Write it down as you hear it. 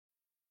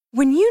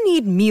When you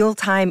need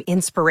mealtime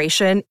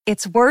inspiration,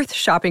 it's worth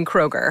shopping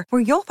Kroger,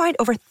 where you'll find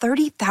over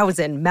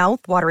 30,000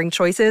 mouth-watering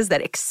choices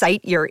that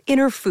excite your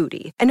inner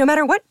foodie. And no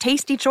matter what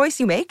tasty choice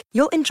you make,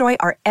 you'll enjoy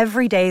our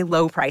everyday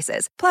low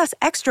prices, plus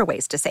extra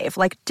ways to save,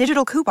 like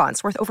digital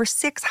coupons worth over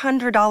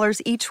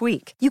 $600 each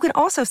week. You can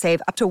also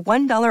save up to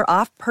 $1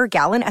 off per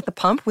gallon at the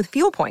pump with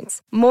fuel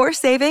points. More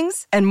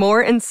savings and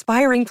more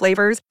inspiring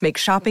flavors make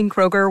shopping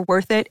Kroger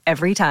worth it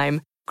every time.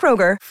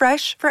 Kroger,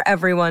 fresh for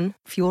everyone.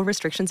 Fuel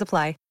restrictions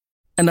apply.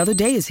 Another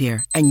day is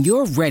here, and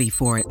you're ready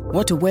for it.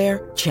 What to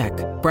wear? Check.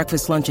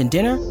 Breakfast, lunch, and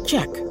dinner?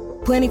 Check.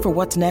 Planning for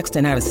what's next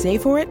and how to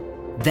save for it?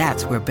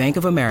 That's where Bank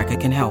of America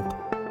can help.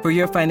 For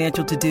your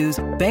financial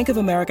to-dos, Bank of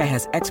America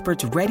has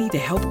experts ready to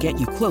help get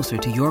you closer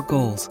to your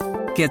goals.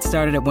 Get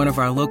started at one of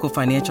our local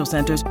financial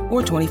centers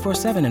or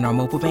 24/7 in our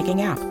mobile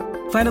banking app.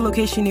 Find a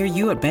location near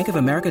you at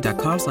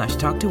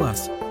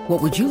bankofamerica.com/talktous.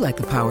 What would you like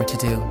the power to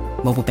do?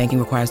 Mobile banking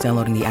requires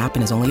downloading the app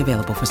and is only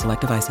available for select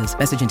devices.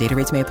 Message and data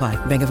rates may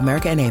apply. Bank of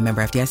America N.A.,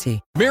 member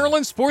FDIC.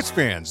 Maryland sports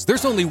fans,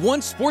 there's only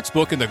one sports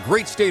book in the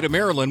great state of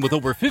Maryland with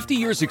over 50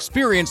 years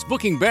experience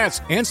booking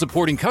bets and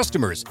supporting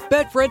customers.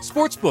 Betfred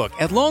Sportsbook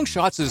at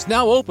Longshots is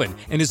now open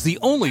and is the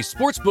only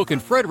sports book in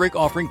Frederick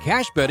offering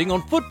cash betting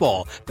on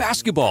football,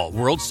 basketball,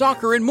 world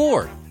soccer, and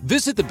more.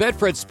 Visit the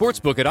Betfred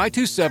Sportsbook at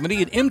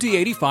I-270 and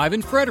MD-85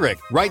 in Frederick,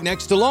 right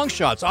next to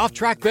Longshots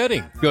off-track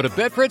betting. Go to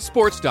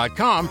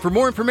betfredsports.com for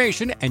more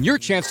information and your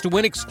chance to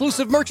win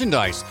exclusive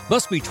merchandise.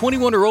 Must be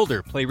 21 or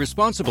older. Play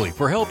responsibly.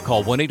 For help,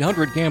 call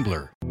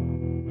 1-800-GAMBLER.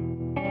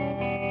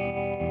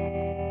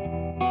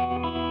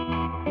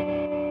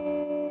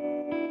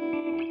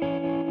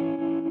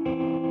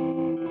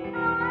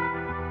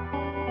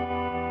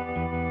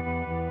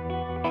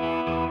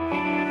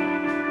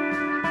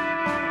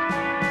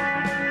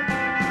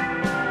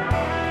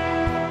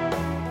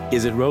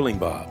 Is It Rolling,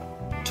 Bob?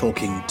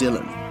 Talking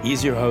Dylan.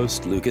 He's your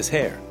host, Lucas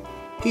Hare.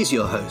 He's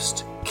your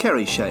host,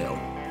 Kerry Shale.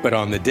 But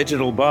on the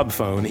digital Bob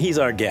phone, he's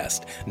our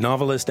guest,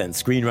 novelist and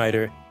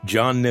screenwriter,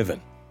 John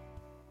Niven.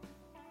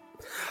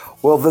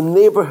 Well, the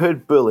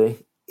neighbourhood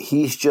bully,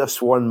 he's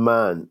just one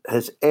man.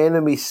 His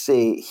enemies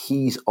say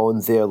he's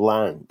on their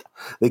land.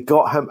 They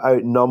got him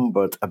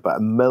outnumbered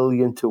about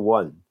 1,000,000 to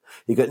 1.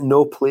 He got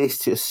no place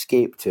to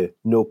escape to,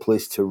 no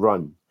place to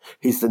run.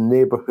 He's the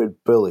neighbourhood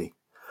bully.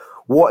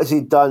 What has he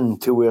done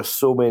to wear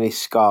so many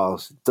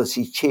scars? Does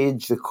he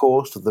change the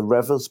course of the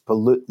rivers,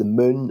 pollute the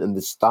moon and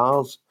the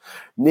stars?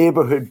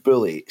 Neighbourhood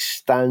bully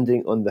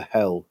standing on the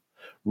hill,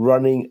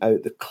 running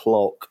out the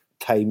clock,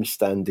 time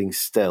standing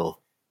still.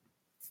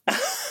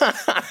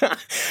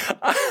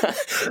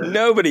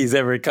 Nobody's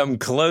ever come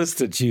close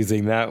to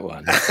choosing that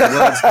one.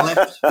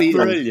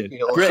 Brilliant.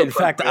 In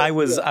fact, I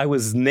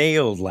was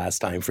nailed last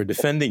time for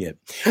defending it.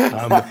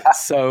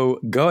 So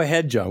go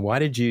ahead, John. Why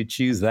did you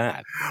choose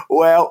that?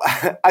 Well,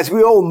 as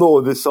we all know,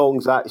 the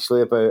song's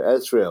actually about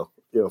Israel,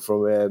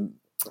 from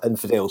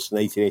Infidels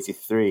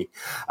 1983.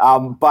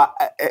 But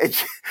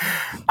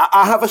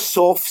I have a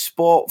soft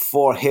spot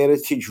for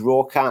heritage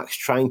rock acts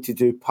trying to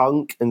do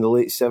punk in the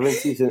late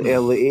 70s and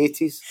early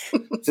 80s.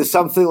 So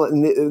something like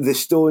the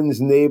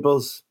Stones'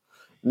 Neighbours,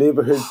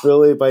 Neighbourhood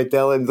Bully by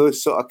Dylan,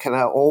 those sort of kind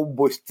of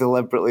almost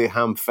deliberately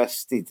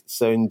ham-fisted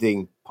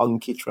sounding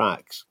punky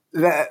tracks.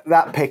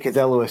 That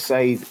peccadillo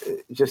aside,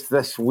 just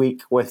this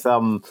week with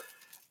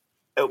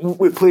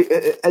we play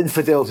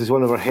Infidels is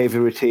one of our heavy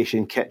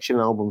rotation Kitchen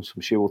albums.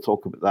 I'm sure we'll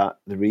talk about that,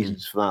 the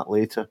reasons for that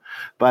later.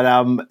 But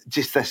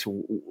just this,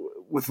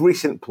 with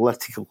recent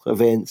political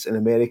events in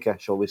America,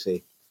 shall we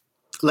say?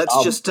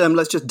 Let's just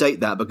date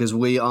that, because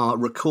we are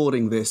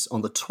recording this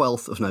on the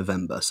 12th of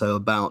November, so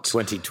about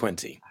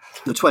 2020.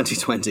 The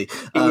 2020.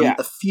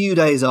 A few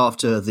days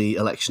after the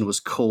election was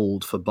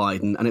called for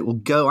Biden, and it will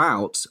go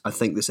out, I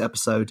think, this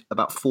episode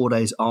about 4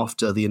 days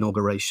after the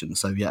inauguration.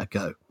 So,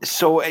 go.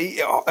 So,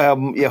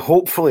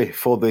 hopefully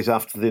 4 days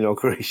after the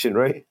inauguration,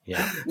 right?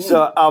 Yeah.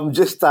 So,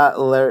 just that,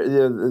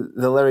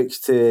 the lyrics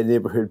to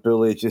Neighbourhood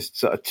Bully just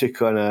sort of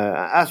took on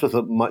as with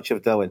much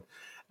of Dylan,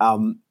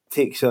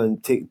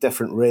 take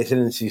different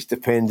resonances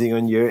depending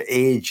on your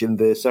age and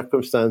the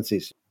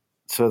circumstances.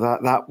 So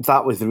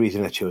that was the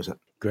reason I chose it.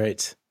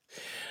 Great.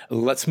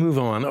 Let's move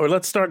on, or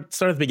let's start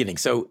at the beginning.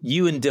 So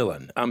you and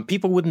Dylan,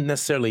 people wouldn't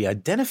necessarily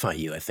identify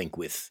you, I think,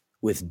 with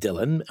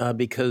Dylan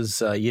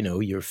because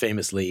you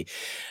famously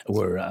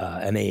were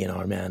an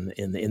A&R man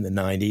in the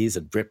 90s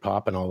and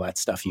Britpop and all that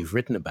stuff you've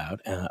written about.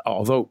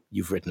 Although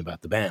you've written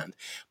about the band,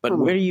 but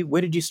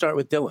where did you start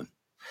with Dylan?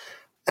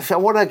 If I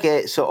want to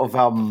get sort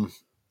of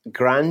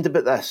grand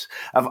about this,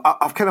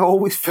 I've kind of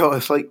always felt a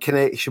slight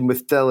connection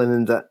with Dylan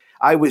in that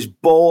I was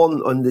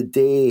born on the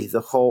day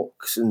the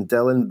Hawks and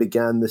Dylan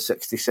began the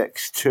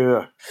 66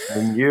 tour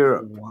in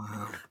Europe.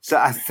 Wow. So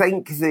I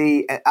think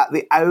at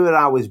the hour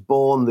I was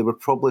born, they were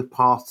probably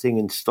partying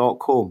in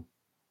Stockholm.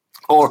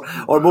 Or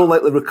more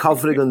likely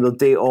recovering on their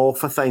day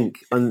off, I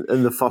think, on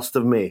the 1st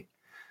of May.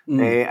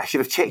 I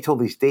should have checked all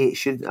these dates,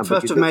 shouldn't I?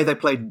 1st of May they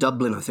played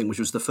Dublin, I think, which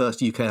was the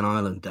first UK and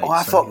Ireland date.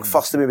 I thought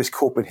 1st of May was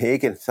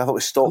Copenhagen. So I thought it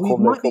was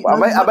Stockholm. I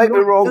might be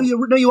wrong.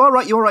 No, you are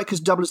right. You're right, because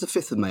Dublin's the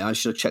 5th of May. I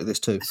should have checked this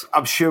too.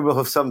 I'm sure we'll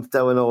have some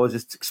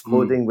Dylanologists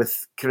exploding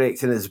with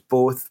correcting us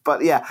both.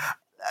 But yeah,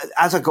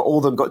 as I got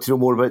older and got to know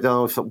more about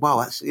Dylan, I thought, wow,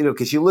 that's,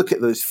 because you look at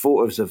those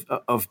photos of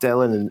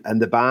Dylan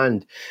and the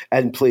band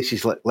in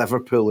places like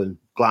Liverpool and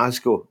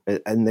Glasgow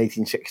in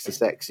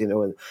 1966,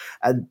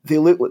 and they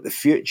look like the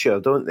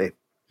future, don't they?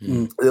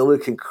 They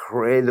look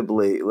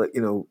incredibly like,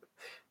 they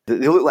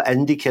look like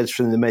indie kids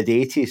from the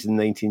mid-'80s in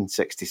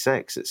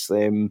 1966. It's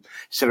them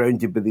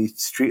surrounded by these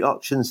street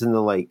urchins and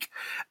the like.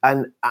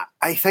 And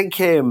I think,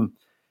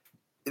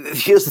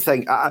 here's the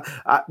thing,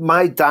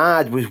 my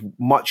dad was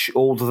much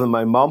older than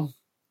my mum,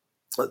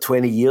 like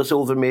 20 years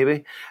older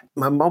maybe.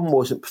 My mum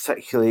wasn't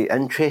particularly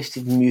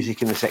interested in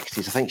music in the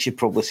 60s. I think she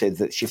probably said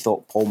that she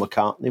thought Paul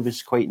McCartney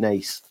was quite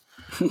nice.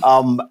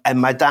 And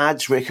my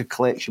dad's record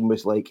collection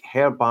was like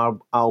Herb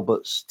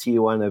Albert's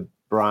Tijuana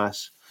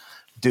Brass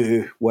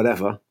do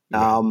whatever.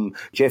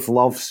 Jeff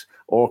Love's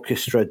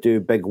orchestra do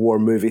big war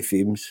movie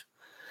themes.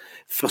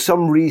 For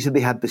some reason,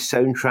 they had the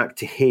soundtrack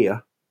to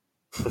Hair.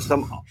 For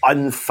some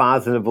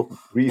unfathomable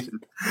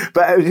reason.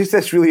 But it was just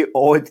this really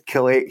odd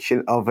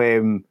collection of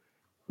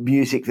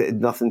music that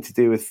had nothing to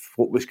do with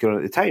what was going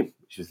on at the time,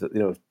 which was that,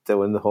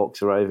 Dylan the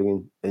Hawks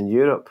arriving in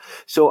Europe.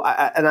 So,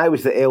 I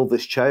was the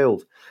eldest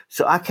child.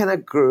 So I kind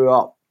of grew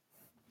up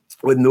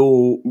with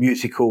no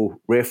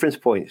musical reference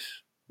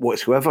points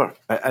whatsoever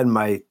in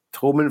my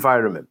home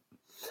environment.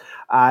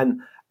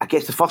 And I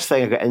guess the first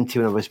thing I got into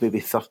when I was maybe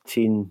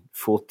 13,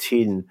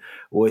 14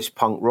 was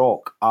punk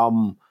rock.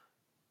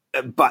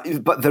 But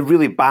the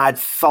really bad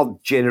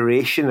third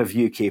generation of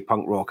UK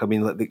punk rock, I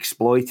mean, like the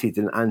Exploited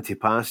and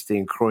Antipasti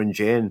and Cron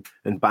Gen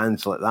and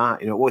bands like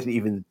that, it wasn't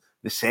even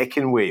the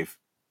second wave.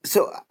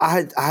 So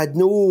I had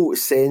no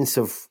sense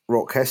of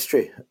rock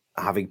history,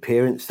 having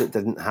parents that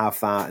didn't have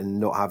that and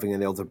not having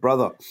an elder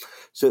brother.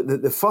 So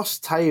the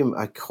first time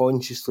I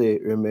consciously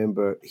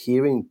remember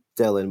hearing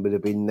Dylan would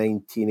have been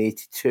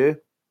 1982,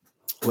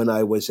 when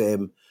I was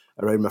around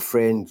my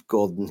friend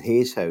Gordon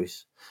Hayes'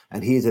 house,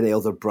 and he had an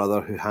elder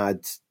brother who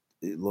had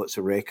lots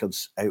of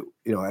records out,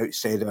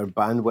 outside our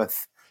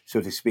bandwidth,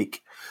 so to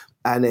speak,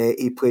 and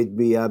he played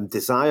me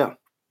Desire.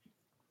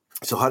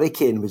 So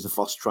Hurricane was the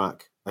first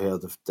track I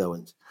heard of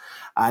Dylan's,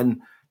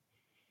 and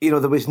there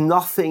was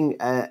nothing.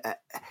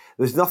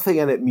 There's nothing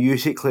in it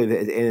musically that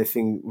had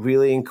anything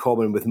really in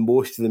common with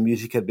most of the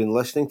music I'd been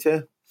listening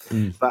to.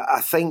 But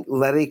I think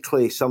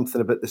lyrically,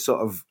 something about the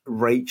sort of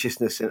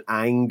righteousness and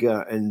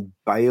anger and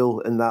bile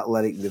in that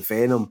lyric, the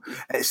venom,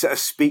 it sort of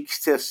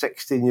speaks to a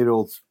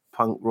 16-year-old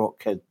punk rock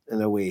kid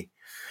in a way.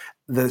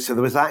 So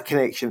there was that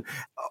connection.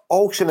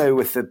 Also now,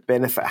 with the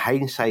benefit of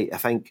hindsight, I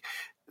think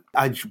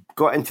I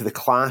got into the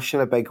Clash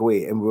in a big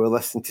way, and we were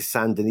listening to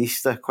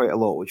Sandinista quite a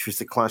lot, which was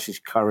the Clash's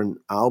current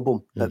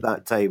album at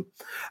that time.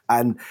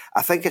 And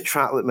I think a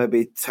track like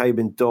maybe Time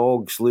and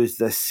Dogs Lose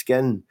This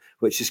Skin,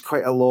 which is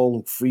quite a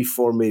long,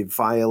 free-formy,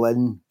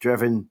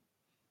 violin-driven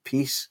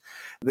piece.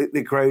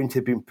 The ground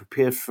had been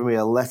prepared for me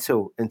a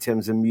little in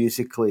terms of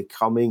musically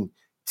coming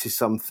to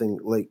something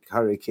like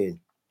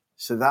Hurricane.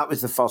 So that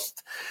was the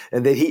first.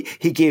 And then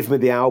he gave me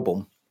the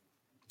album,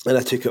 and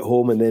I took it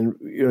home, and then,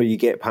 you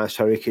get past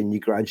Hurricane, you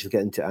gradually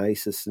get into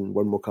Isis and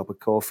One More Cup of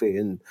Coffee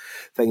and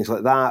things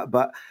like that.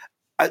 But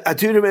I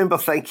do remember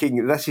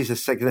thinking this is a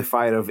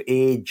signifier of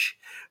age,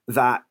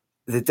 that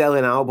the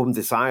Dylan album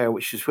Desire,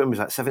 which was, when was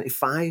that,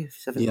 75,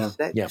 76?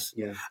 Yeah. Yes.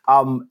 Yeah.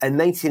 In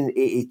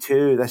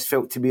 1982, this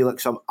felt to me like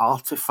some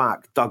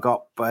artifact dug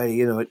up by,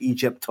 an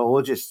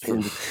Egyptologist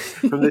from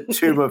the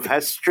tomb of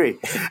history.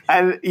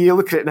 And you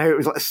look at it now, it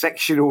was like a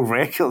 6-year-old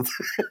record.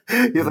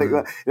 You're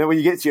like, when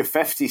you get to your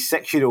 50s,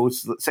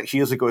 6-year-olds, 6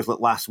 years ago is like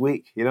last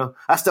week,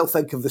 I still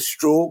think of the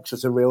Strokes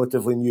as a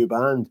relatively new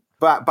band.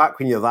 Back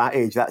when you're that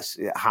age, that's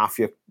half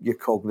your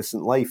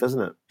cognizant life,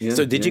 isn't it? Yeah,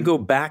 so did you go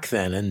back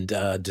then and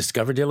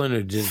discover Dylan,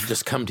 or did it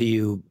just come to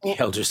you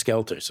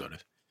helter-skelter, sort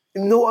of?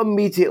 Not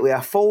immediately. I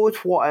followed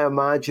what I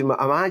imagine.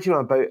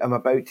 I'm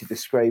about to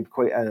describe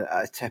quite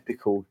a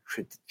typical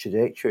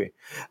trajectory.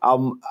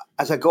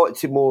 As I got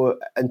to more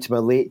into my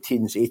late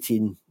teens,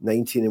 18,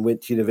 19, and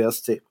went to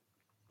university,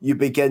 you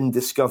begin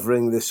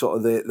discovering the sort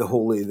of the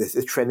holy,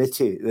 the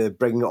trinity, the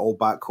Bringing It All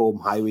Back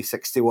Home, Highway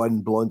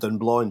 61, Blonde on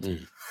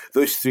Blonde.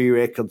 Those three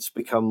records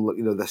become,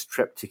 this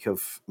triptych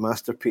of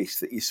masterpiece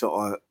that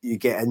you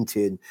get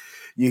into, and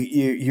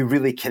you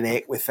really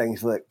connect with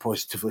things like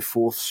Positively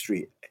 4th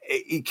Street.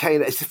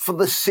 It's for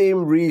the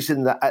same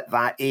reason that at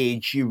that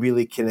age you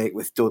really connect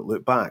with Don't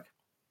Look Back.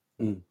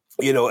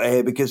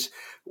 Because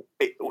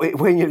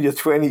when you're in your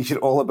 20s, you're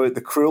all about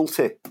the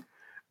cruelty.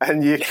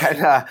 And you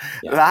the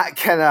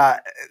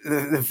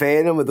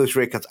venom of those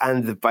records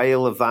and the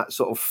bile of that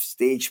sort of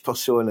stage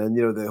persona, and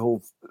that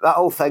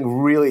whole thing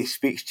really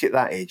speaks to you at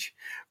that age.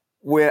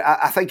 Where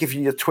I think if you're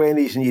in your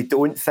 20s and you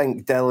don't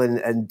think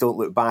Dylan and Don't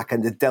Look Back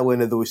and the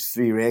Dylan of those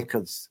three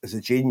records is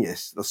a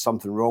genius, there's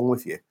something wrong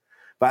with you.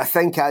 But I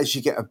think as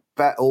you get a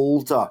bit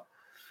older,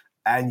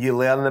 and you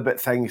learn about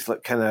things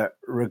like kind of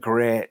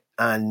regret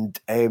and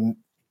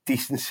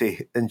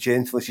decency and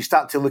gentleness. You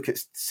start to look at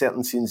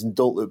certain scenes and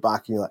don't look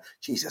back, and you're like,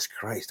 Jesus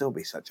Christ, don't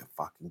be such a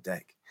fucking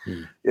dick.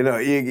 You know,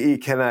 you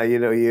kind of, you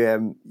know,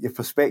 your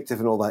perspective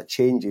and all that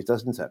changes,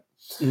 doesn't it?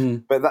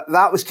 But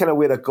that was kind of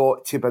where I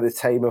got to by the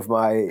time of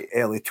my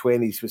early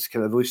 20s, was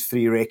kind of those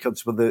 3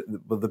 records were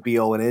the be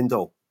all and end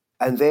all.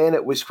 And then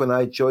it was when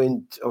I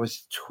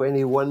was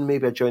 21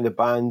 maybe, I joined a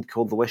band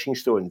called the Wishing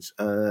Stones,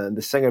 and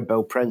the singer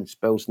Bill Prince,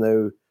 Bill's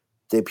now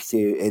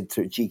deputy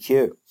editor at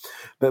GQ.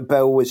 But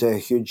Bill was a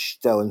huge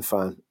Dylan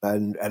fan,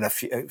 and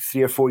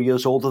 3 or 4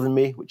 years older than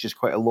me, which is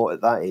quite a lot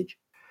at that age.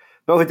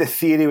 Bill had a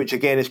theory, which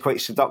again is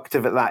quite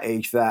seductive at that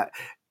age, that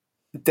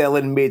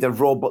Dylan made a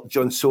Robert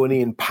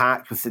Johnsonian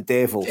pact with the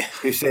devil,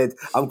 who said,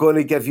 I'm going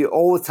to give you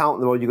all the talent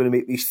in the world. You're going to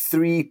make these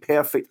 3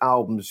 perfect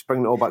albums,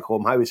 Bringing It All Back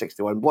Home, Highway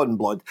 61, Blood and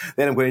Blood.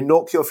 Then I'm going to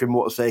knock you off your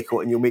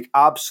motorcycle and you'll make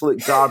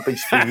absolute garbage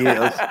for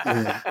years.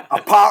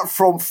 Apart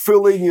from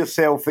fooling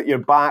yourself that you're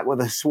back with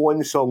a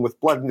swan song with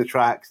Blood in the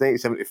Tracks,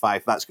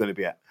 1975, that's going to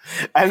be it.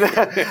 And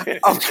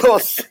of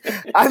course,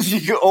 as you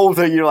get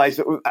older, you realise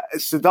that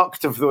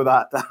seductive though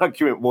that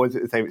argument was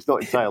at the time, it's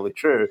not entirely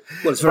true.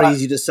 Well, it's very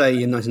easy to say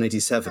in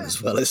 1987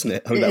 as well, isn't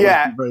it? I mean,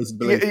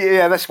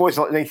 this was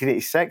like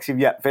 1986.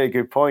 Yeah, very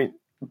good point.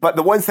 But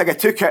the one thing I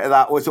took out of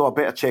that was, I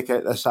better check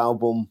out this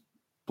album,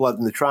 Blood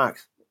in the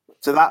Tracks.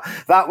 So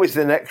that was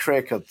the next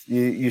record.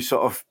 You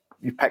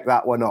pick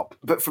that one up.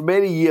 But for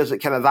many years,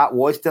 that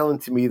was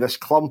Dylan to me, this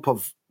clump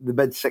of the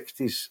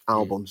mid-60s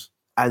albums,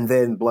 and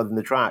then Blood in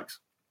the Tracks.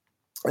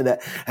 And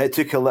it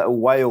took a little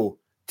while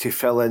to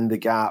fill in the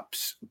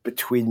gaps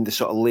between the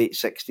sort of late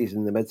 60s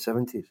and the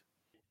mid-70s.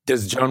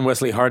 Does John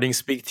Wesley Harding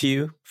speak to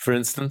you, for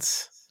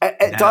instance?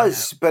 It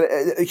does, but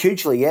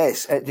hugely,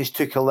 yes. It just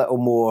took a little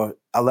more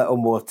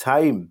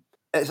time.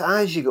 It's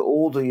as you get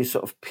older, you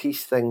sort of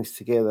piece things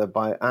together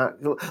like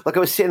I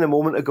was saying a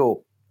moment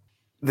ago,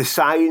 the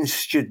science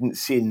student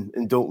scene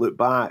in Don't Look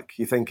Back,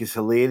 you think is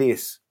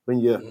hilarious when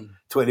you're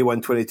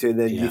 21, 22, and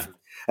then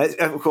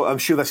I'm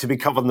sure this has been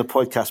covered in the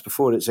podcast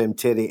before. It's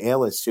Terry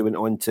Ellis who went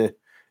on to,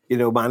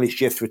 manage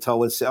Jethro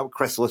Tull and set up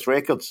Chrysalis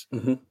Records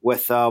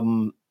with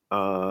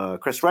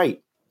Chris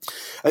Wright.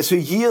 And so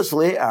years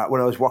later, when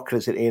I was working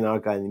as an A&R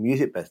guy in the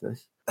music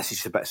business, this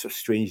is a bit sort of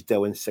strange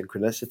Dylan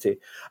synchronicity,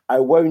 I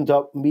wound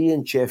up, me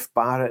and Jeff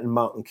Barrett and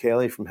Martin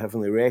Kelly from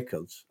Heavenly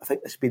Records, I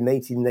think this would be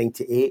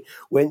 1998,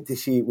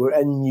 we're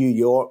in New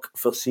York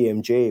for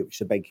CMJ, which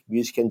is a big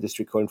music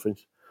industry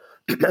conference,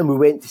 and we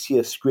went to see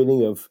a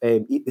screening of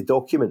Eat the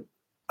Document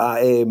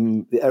at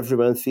the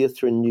Everyman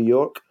Theatre in New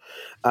York.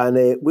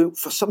 And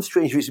for some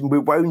strange reason, we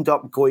wound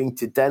up going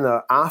to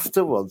dinner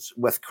afterwards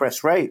with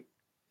Chris Wright,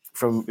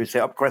 we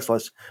set up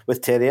Chrysalis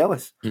with Terry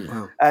Ellis.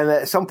 Wow. And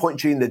at some point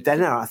during the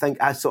dinner, I think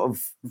I sort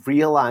of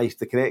realised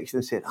the connection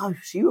and said, oh,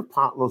 so you were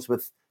partners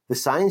with the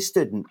science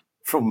student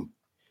from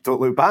Don't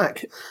Look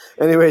Back.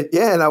 And he went,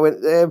 yeah. And I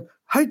went,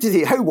 how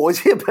was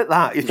he about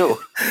that,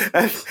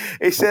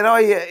 He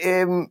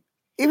said,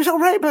 he was all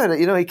right about it.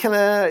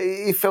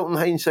 He felt in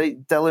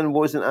hindsight Dylan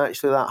wasn't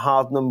actually that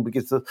hard on him,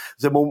 because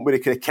there's a moment where he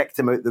could have kicked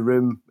him out the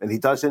room and he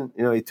doesn't.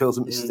 He tells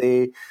him to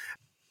stay.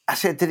 I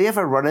said, did he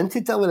ever run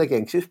into Dylan again?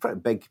 Because he was a pretty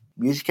big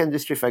music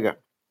industry figure.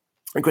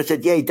 And Chris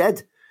said, yeah, he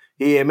did.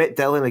 He met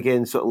Dylan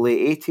again sort of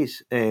late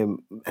 80s in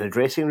a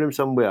dressing room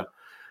somewhere.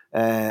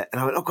 And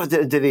I went, oh, God,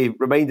 did he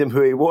remind him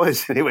who he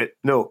was? And he went,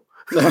 no.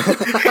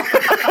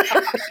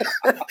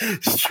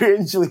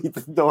 Strangely,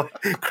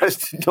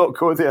 Chris did not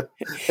go there.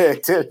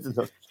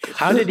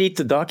 How did Eat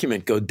the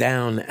Document go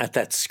down at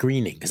that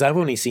screening? Because I've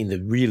only seen the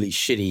really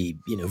shitty,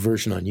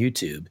 version on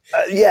YouTube.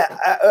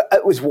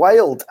 It was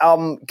wild.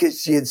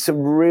 Because you had some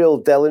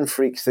real Dylan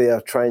freaks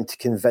there trying to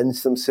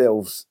convince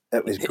themselves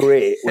it was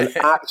great. When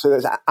actually,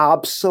 there's an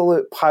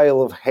absolute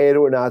pile of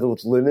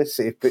heroin-addled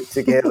lunacy put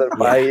together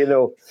by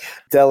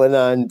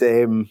Dylan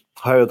and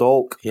Howard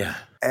Hawke. Yeah.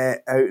 Out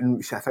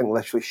in, I think,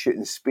 literally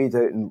shooting speed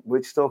out in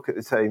Woodstock at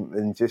the time,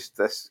 and just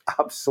this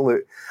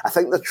absolute. I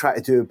think they're trying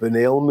to do a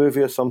Bunnell movie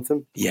or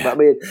something. Yeah. But I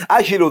mean,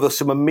 as you know, there's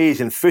some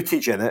amazing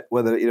footage in it,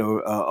 whether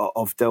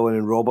of Dylan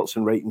and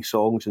Robertson writing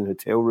songs in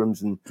hotel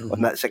rooms and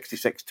on that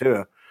 '66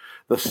 tour.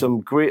 There's some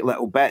great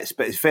little bits,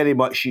 but it's very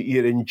much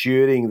you're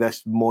enduring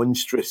this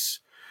monstrous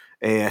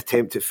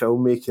attempt at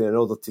filmmaking in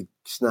order to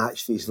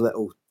snatch these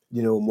little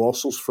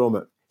morsels from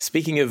it.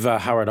 Speaking of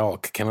Howard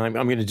Hawke, I'm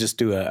going to just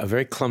do a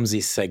very clumsy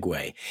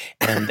segue,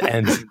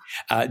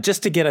 and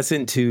just to get us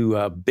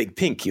into Big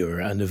Pink,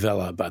 your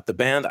novella about the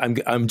band.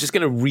 I'm just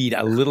going to read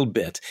a little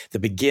bit that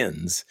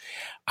begins.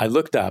 I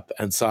looked up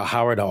and saw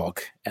Howard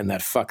Hawke and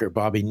that fucker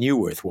Bobby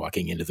Newworth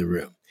walking into the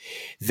room.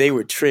 They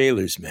were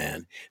trailers,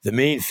 man. The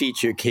main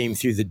feature came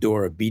through the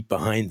door a beat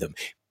behind them.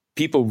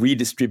 People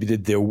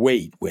redistributed their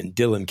weight when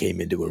Dylan came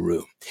into a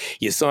room.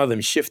 You saw them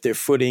shift their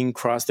footing,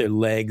 cross their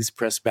legs,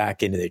 press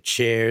back into their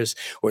chairs,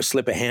 or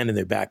slip a hand in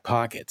their back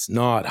pockets,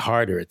 nod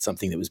harder at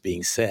something that was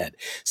being said,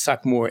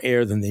 suck more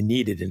air than they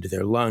needed into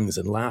their lungs,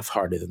 and laugh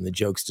harder than the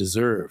jokes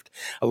deserved.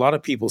 A lot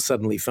of people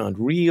suddenly found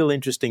real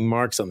interesting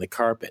marks on the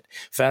carpet,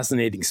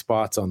 fascinating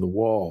spots on the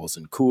walls,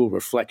 and cool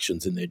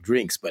reflections in their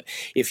drinks. But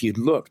if you'd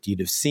looked, you'd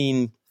have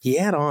seen he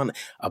had on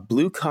a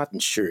blue cotton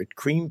shirt,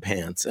 cream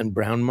pants, and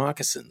brown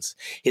moccasins.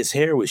 His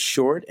hair was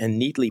short and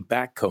neatly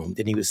backcombed,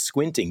 and he was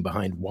squinting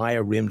behind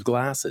wire-rimmed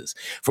glasses.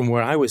 From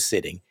where I was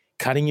sitting,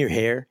 cutting your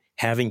hair,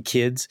 having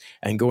kids,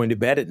 and going to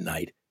bed at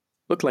night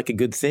looked like a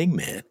good thing,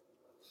 man.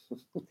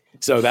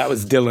 So that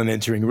was Dylan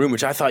entering a room,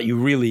 which I thought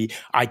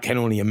I can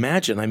only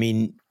imagine. I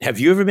mean, have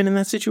you ever been in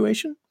that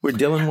situation where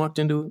Dylan walked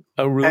into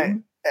a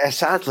room?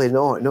 Sadly,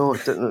 no.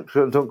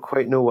 Don't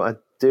quite know what I'd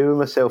do with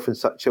myself in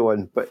such a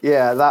one. But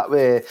yeah, that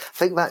way, I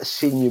think that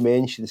scene you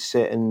mentioned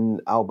set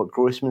in Albert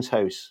Grossman's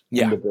house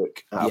in the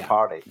book at a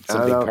party. It's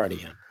a big party,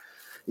 yeah.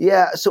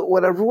 Yeah, so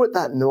when I wrote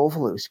that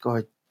novel, it was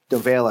called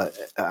novella,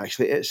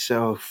 actually. It's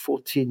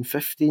 14,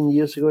 15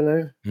 years ago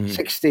now.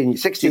 16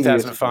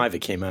 2005 it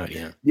came out,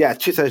 yeah. Yeah,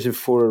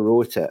 2004 I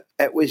wrote it.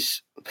 It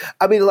was,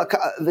 I mean, look,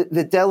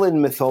 the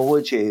Dylan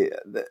mythology,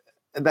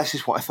 this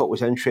is what I thought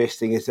was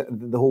interesting, is that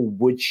the whole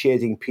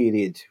woodshedding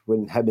period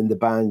when him and the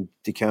band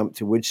decamped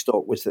to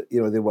Woodstock was that,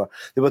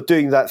 they were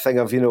doing that thing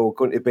of,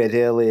 going to bed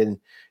early and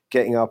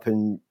getting up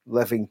and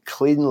living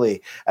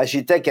cleanly. As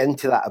you dig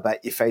into that a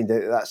bit, you find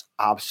out that's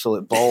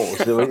absolute balls.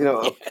 They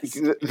were,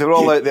 they're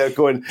all out there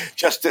going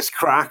just as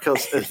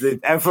crackers as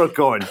they'd ever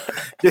gone,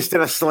 just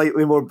in a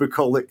slightly more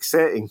bucolic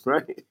setting,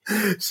 right?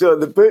 So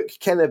the book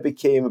kind of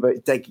became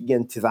about digging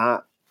into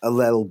that a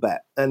little bit.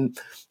 And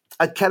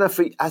I'd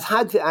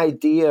had the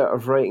idea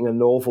of writing a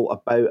novel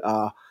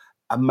about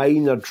a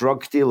minor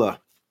drug dealer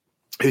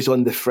who's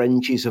on the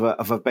fringes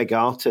of a big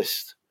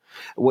artist,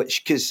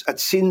 because I'd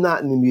seen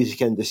that in the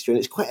music industry, and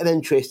it's quite an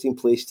interesting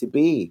place to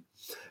be,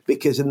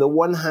 because on the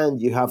one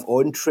hand you have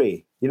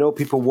entree,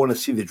 people want to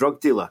see the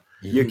drug dealer.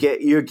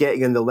 Mm-hmm. You're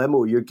getting in the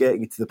limo, you're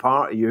getting to the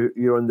party,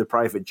 you're on the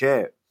private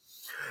jet.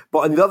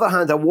 But on the other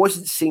hand, I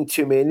wasn't seeing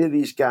too many of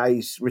these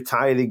guys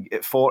retiring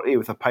at 40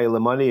 with a pile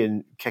of money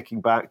and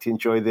kicking back to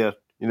enjoy their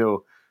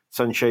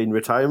sunshine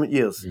retirement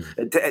years.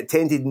 Mm. It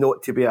tended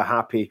not to be a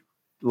happy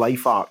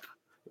life arc.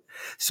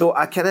 So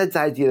I kind of had the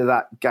idea of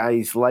that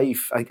guy's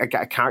life. I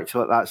got a character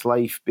like that's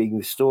life being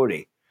the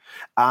story.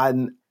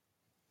 And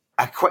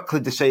I quickly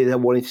decided I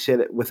wanted to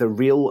set it with a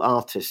real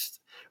artist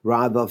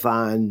rather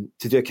than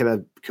to do a kind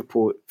of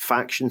Capote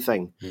faction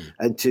thing,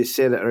 and to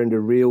set it around a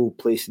real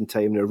place and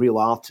time and a real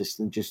artist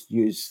and just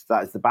use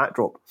that as the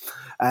backdrop.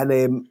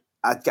 And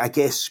I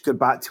guess go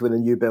back to when I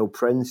knew Bill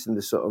Prince in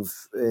the sort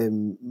of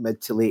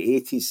mid to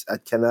late 80s,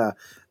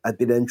 I'd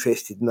been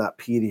interested in that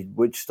period,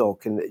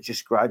 Woodstock, and it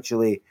just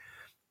gradually,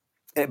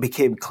 it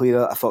became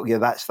clearer. I thought, yeah,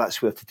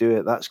 that's where to do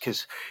it. That's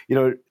because,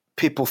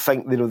 people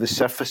think they know the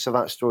surface of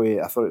that story.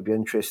 I thought it'd be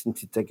interesting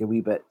to dig a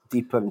wee bit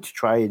deeper and to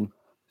try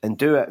and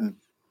do it. And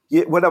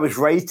when I was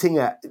writing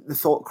it, the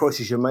thought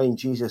crosses your mind,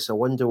 Jesus, I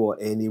wonder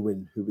what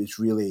anyone who was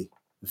really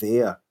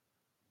there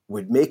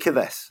would make of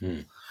this.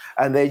 Mm.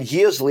 And then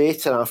years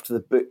later, after the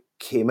book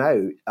came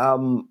out,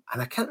 and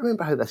I can't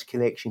remember how this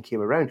connection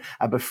came around,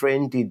 I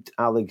befriended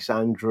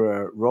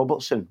Alexandra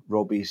Robertson,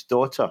 Robbie's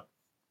daughter.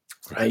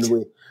 Right.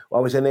 And I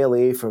was in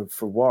LA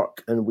for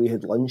work, and we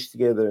had lunch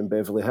together in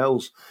Beverly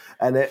Hills.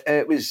 And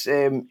it was,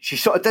 she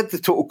sort of did the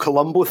total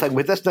Columbo thing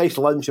with this nice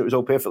lunch. It was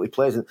all perfectly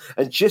pleasant.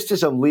 And just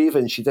as I'm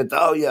leaving, she did,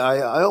 oh yeah,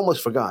 I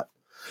almost forgot.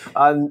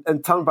 And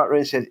turned back around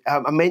and said,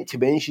 I meant to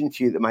mention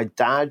to you that my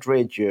dad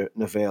read your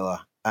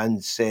novella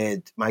and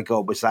said, my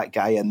God, was that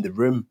guy in the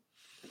room?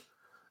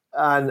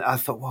 And I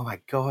thought, oh my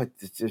God,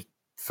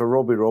 for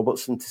Robbie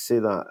Robertson to say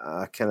that,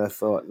 I kind of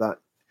thought that,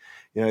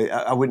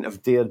 I wouldn't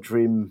have dared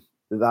dream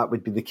that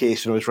would be the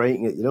case when I was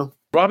writing it,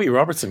 Robbie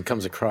Robertson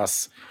comes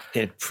across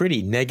in a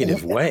pretty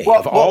negative way.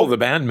 Of all the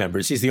band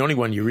members, he's the only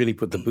one you really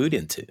put the boot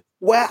into.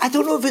 Well, I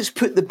don't know if it's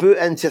put the boot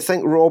into. I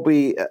think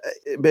Robbie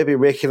maybe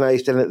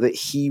recognised in it that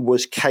he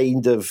was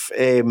kind of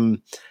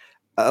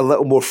a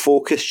little more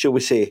focused, shall we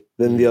say,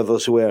 than the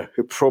others were,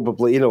 who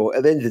probably, at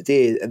the end of the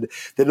day,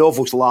 the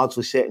novel's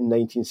largely set in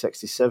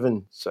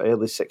 1967, so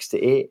early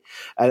 68.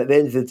 And at the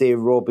end of the day,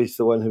 Robbie's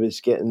the one who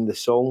was getting the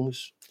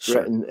songs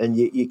written, and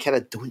you kind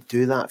of don't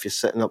do that if you're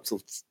sitting up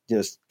till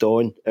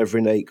dawn every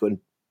night going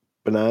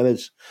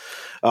bananas.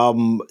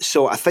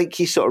 So I think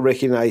he sort of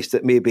recognised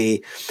that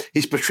maybe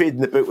he's portrayed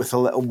in the book with a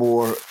little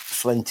more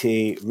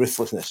flinty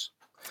ruthlessness.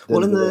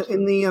 Well, in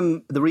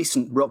the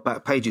recent Rock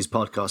Back Pages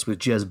podcast with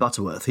Jez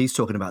Butterworth, he's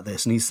talking about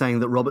this, and he's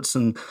saying that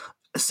Robertson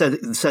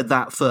said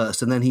that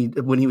first, and then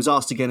when he was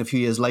asked again a few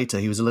years later,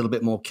 he was a little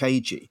bit more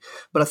cagey.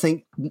 But I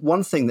think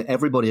one thing that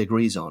everybody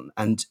agrees on,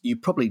 and you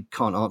probably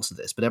can't answer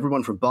this, but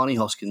everyone from Barney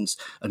Hoskins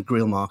and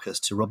Greil Marcus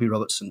to Robbie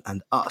Robertson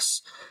and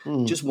us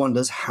just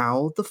wonders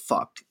how the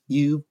fuck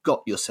you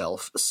got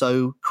yourself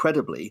so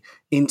credibly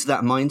into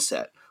that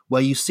mindset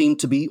where you seem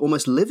to be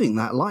almost living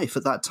that life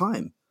at that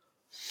time.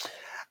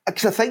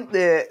 Because I think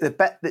the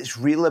bit that's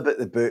real about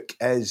the book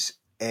is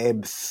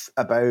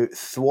about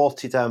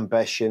thwarted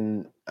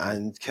ambition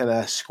and kind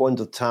of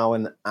squandered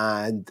talent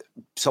and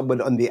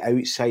someone on the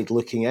outside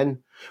looking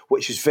in,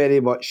 which is very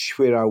much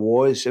where I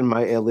was in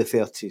my early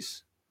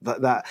 30s.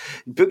 That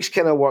books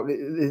kind of work,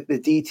 the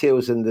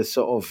details and the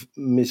sort of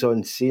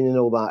mise-en-scene and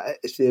all that,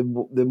 it's the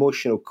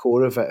emotional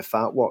core of it, if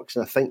that works.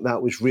 And I think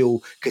that was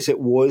real, because it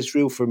was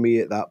real for me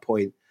at that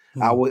point.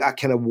 I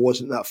kind of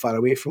wasn't that far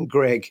away from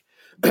Greg,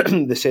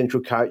 the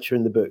central character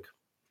in the book.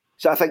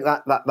 So I think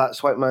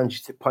that's why it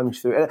managed to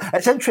punch through. And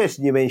it's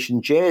interesting you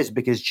mentioned Jez,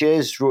 because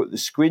Jez wrote the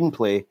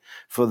screenplay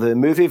for the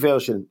movie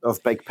version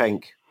of Big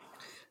Pink.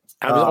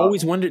 I was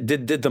always wondered,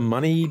 did the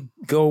money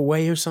go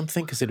away or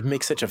something? Because it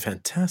makes such a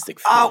fantastic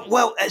film.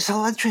 Well, it's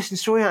an interesting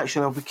story,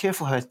 actually. I'll be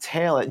careful how to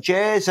tell it.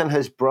 Jez and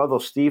his brother,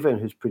 Stephen,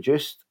 who's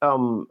produced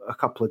a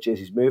couple of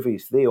Jez's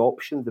movies, they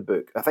optioned the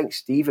book. I think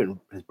Stephen,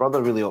 his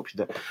brother, really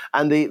optioned it.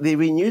 And they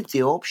renewed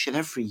the option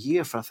every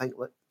year for, I think,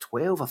 like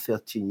 12 or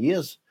 13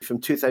 years.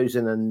 From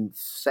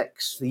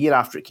 2006, the year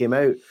after it came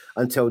out,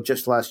 until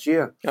just last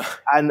year.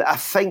 And I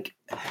think...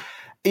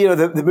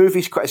 the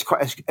movie's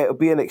it'll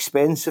be an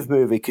expensive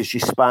movie because you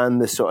span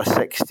the sort of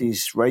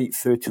 60s right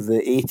through to the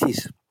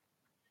 80s,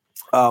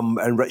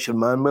 and Richard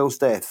Manuel's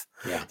death.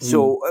 Yeah.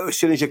 So as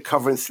soon as you're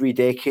covering 3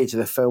 decades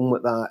of a film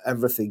like that,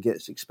 everything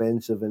gets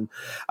expensive. And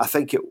I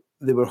think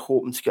they were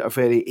hoping to get a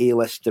very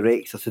A-list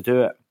director to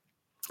do it.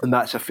 And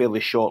that's a fairly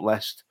short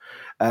list.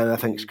 And I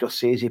think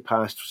Scorsese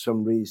passed for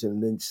some reason.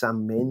 And then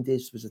Sam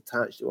Mendes was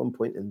attached at one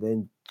point and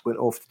then went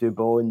off to do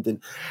Bond.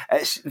 And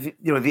it's, the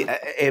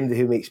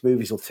who makes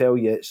movies will tell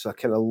you it's a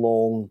kind of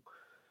long...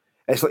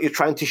 It's like you're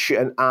trying to shoot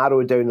an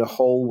arrow down a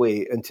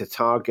hallway into a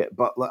target,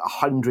 but like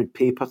 100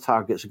 paper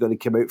targets are going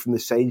to come out from the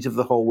sides of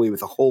the hallway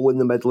with a hole in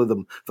the middle of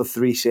them for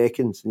 3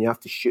 seconds. And you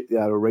have to shoot the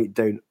arrow right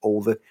down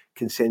all the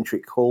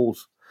concentric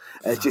holes.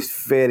 It's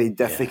just very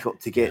difficult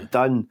to get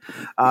done.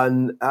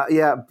 And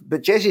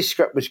but Jez's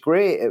script was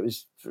great. It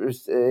was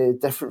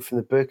different from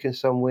the book in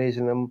some ways.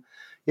 And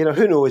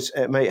who knows,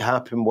 it might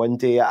happen one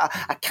day.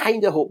 I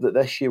kind of hope that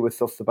this year,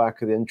 off the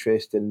back of the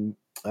interest in,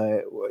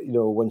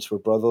 Once We're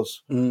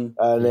Brothers, and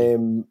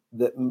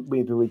that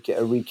maybe we get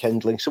a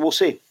rekindling. So we'll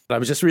see. I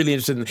was just really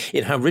interested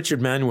in how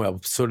Richard Manuel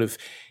sort of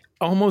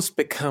almost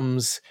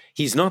becomes,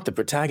 he's not the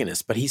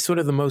protagonist, but he's sort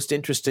of the most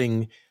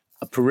interesting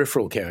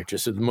peripheral character,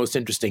 so the most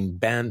interesting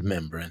band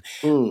member.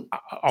 And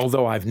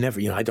although I've never,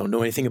 I don't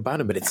know anything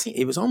about him, but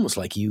it was almost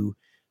like you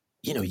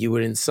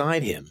were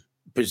inside him,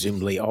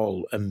 presumably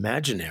all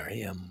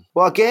imaginary.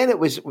 Well, again, it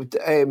was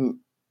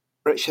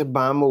Richard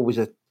Manuel was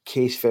a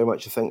case very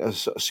much, I think, as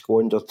sort of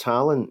squandered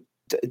talent.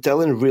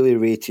 Dylan really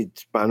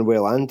rated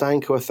Manuel and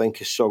Danko, I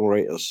think, as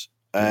songwriters.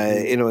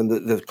 And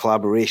the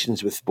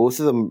collaborations with both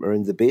of them are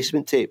in the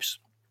Basement Tapes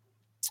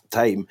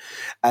time.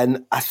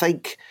 And I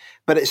think,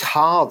 but it's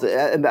hard,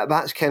 and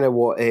that's kind of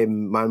what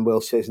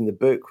Manuel says in the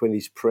book when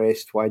he's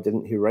pressed, why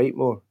didn't he write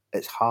more?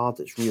 It's hard,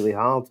 it's really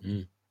hard.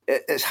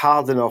 It's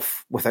hard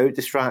enough without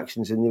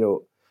distractions. And,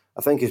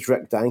 I think as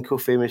Rick Danko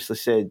famously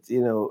said,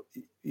 you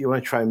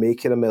want to try and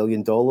make it $1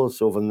 million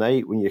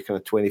overnight when you're kind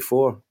of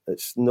 24.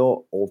 It's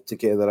not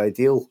altogether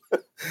ideal.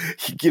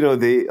 A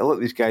lot of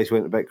these guys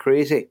went a bit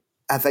crazy.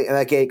 I think, and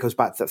again, it goes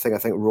back to that thing. I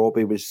think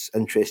Robbie was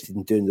interested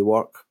in doing the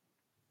work,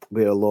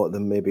 where a lot of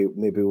them maybe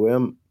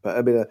weren't. But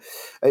I mean,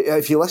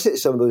 if you listen to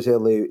some of those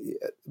early,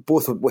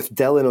 both with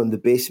Dylan on the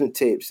Basement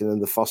Tapes and on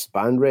the first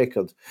band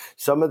record,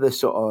 some of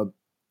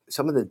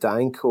the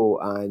Danko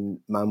and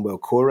Manuel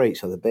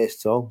co-writes are the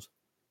best songs.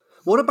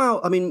 What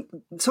about,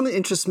 something that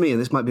interests me,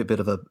 and this might be a bit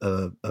of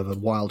a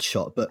wild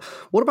shot, but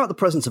what about the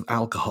presence of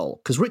alcohol?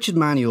 Because Richard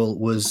Manuel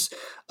was,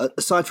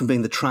 aside from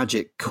being the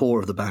tragic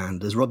core of the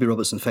band, as Robbie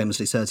Robertson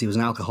famously says, he was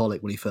an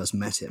alcoholic when he first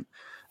met him.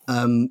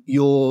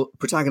 Your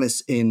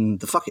protagonist in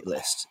The Fuck It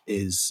List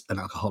is an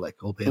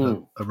alcoholic, albeit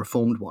a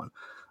reformed one.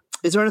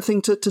 Is there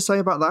anything to say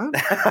about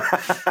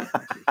that?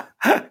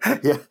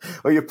 Yeah,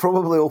 well, you're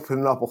probably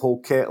opening up a whole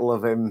kettle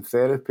of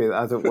therapy that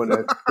I don't want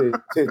to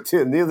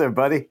do neither,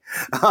 buddy.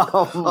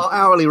 Our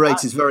hourly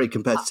rate is very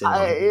competitive.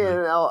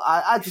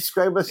 I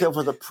describe myself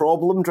as a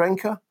problem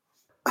drinker.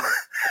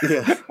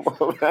 Yeah,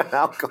 an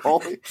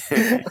alcoholic.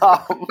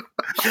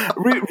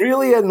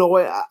 Really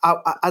annoying.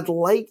 I'd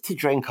like to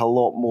drink a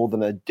lot more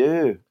than I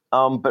do,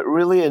 but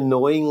really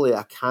annoyingly,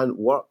 I can't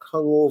work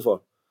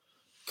hungover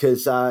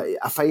because I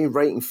find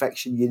writing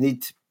fiction you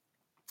need,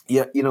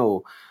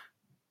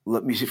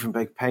 like music from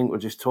Big Pink. We're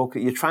just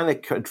talking. You're trying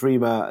to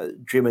dream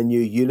a new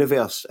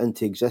universe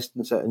into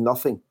existence out of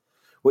nothing,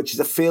 which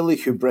is a fairly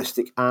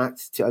hubristic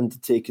act to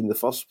undertake in the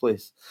first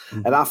place.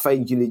 Mm-hmm. And I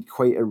find you need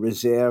quite a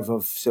reserve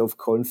of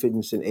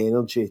self-confidence and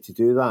energy to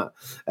do that.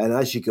 And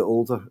as you get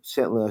older,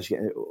 certainly as you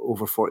get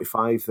over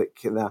 45,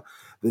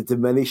 the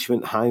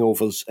diminishment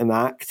hangovers and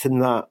acting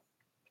that,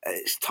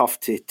 it's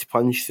tough to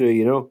punch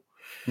through,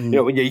 You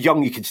know, when you're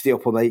young, you can stay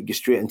up all night, go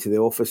straight into the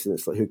office, and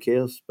it's like, who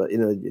cares? But, you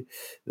know,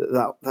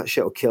 that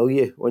shit will kill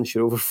you once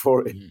you're over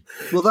 40.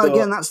 Well,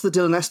 that's the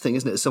Dylan-esque thing,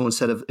 isn't it? Someone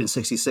said in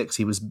 66,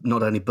 he was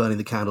not only burning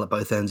the candle at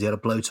both ends, he had a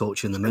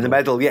blowtorch in the middle. In the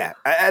middle, yeah.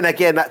 And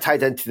again, that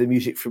tied into the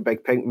music from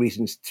Big Pink,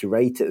 reasons to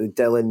write it. And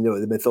Dylan, you know,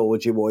 the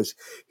mythology was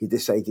he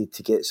decided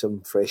to get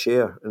some fresh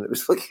air. And it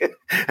was like,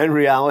 in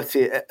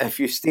reality, if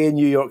you stay in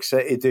New York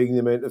City doing the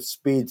amount of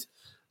speed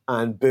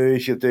and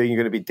booze you're doing,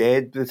 you're going to be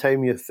dead by the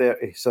time you're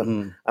 30.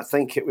 So I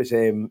think it was,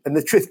 and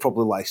the truth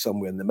probably lies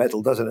somewhere in the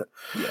middle, doesn't it?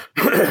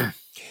 Yeah.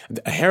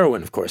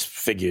 Heroin, of course,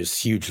 figures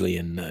hugely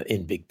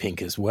in Big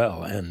Pink as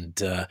well. And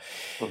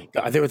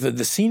there was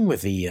the scene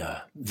with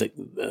the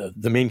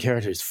main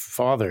character's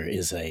father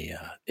is a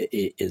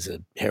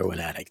heroin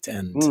addict,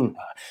 and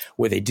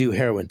where they do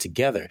heroin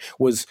together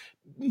was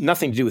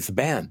nothing to do with the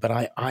band, but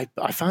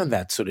I found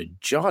that sort of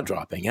jaw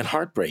dropping and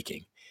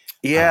heartbreaking.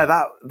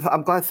 Yeah,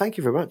 I'm glad. Thank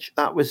you very much.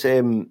 That was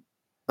a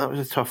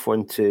tough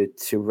one to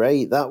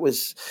write. It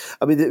was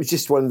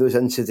just one of those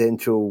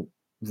incidental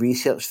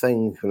research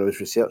things when I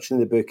was researching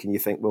the book, and you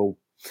think, well,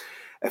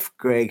 if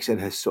Greg's in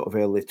his sort of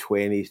early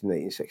 20s in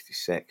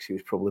 1966, he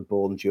was probably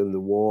born during the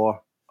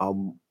war,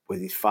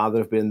 with his father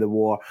have been in the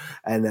war,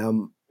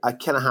 and I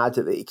kind of had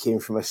it that he came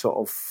from a sort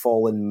of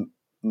fallen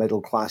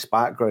middle class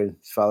background.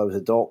 His father was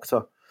a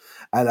doctor.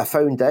 And I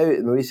found out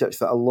in my research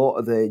that a lot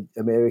of the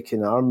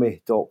American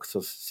Army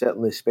doctors,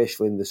 certainly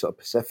especially in the sort of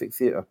Pacific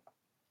theatre,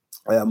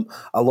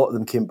 a lot of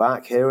them came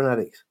back heroin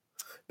addicts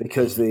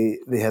because they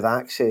had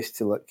access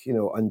to, like, you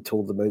know,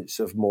 untold amounts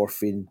of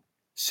morphine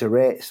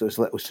syrettes, those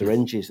little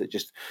syringes that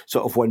just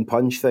sort of one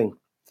punch thing.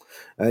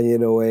 And, you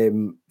know,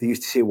 they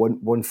used to say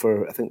one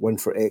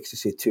for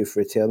ecstasy, two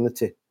for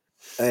eternity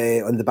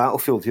on the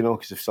battlefield, you know,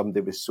 because if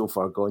somebody was so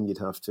far gone, you'd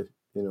have to,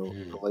 you know,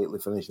 politely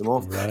finish them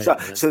off.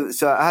 Right,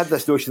 so I had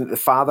this notion that the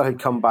father had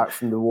come back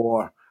from the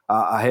war,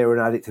 a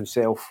heroin addict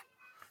himself,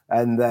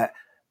 and that,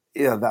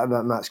 you know,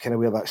 that's kind of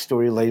where that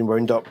storyline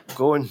wound up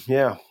going.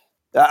 Yeah.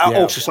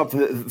 Also something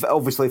that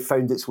obviously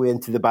found its way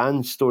into the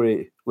band's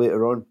story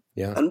later on.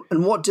 Yeah.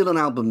 And what Dylan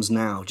albums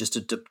now, just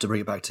to bring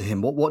it back to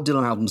him, what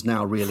Dylan albums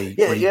now really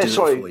do it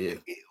for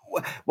you?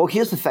 Well,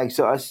 here's the thing.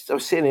 So I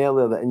was saying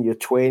earlier that in your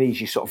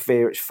 20s, you sort of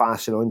very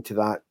fasten onto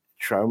that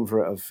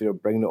triumvirate of, you know,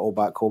 bringing it all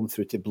back home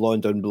through to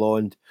Blonde on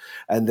Blonde,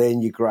 and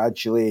then you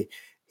gradually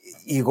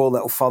go a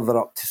little further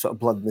up to sort of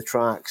Blood in the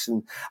Tracks.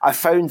 And I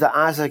found that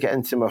as I get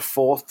into my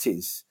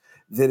 40s,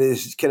 there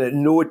is kind of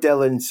no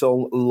Dylan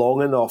song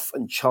long enough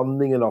and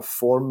churning enough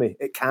for me.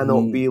 It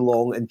cannot be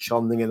long and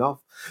churning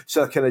enough.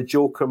 So kind of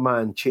Joker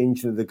Man,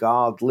 Changing the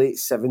Guard, late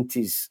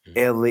 70s,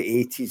 early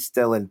 80s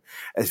Dylan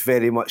is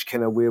very much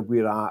kind of where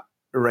we're at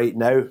right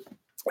now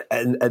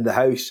in the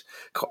house.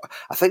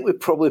 I think we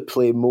probably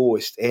play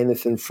most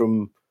anything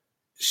from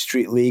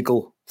Street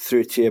Legal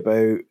through to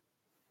about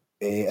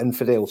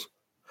Infidels.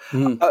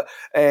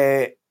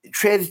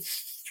 Tread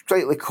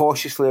slightly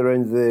cautiously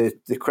around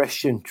the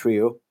Christian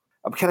trio.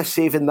 I'm kind of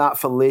saving that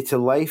for later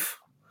life.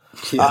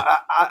 Yeah.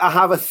 I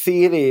have a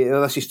theory,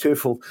 and this is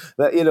twofold,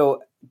 that, you know,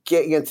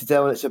 getting into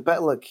Dylan, it's a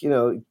bit like, you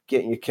know,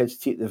 getting your kids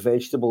to eat the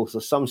vegetables.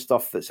 There's some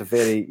stuff that's a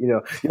very, you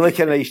know, you like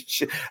a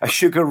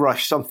sugar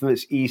rush, something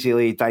that's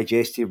easily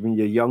digested when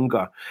you're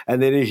younger.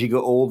 And then as you get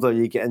older,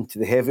 you get into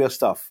the heavier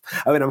stuff.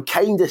 I mean, I'm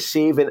kind of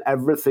saving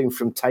everything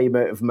from Time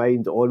Out of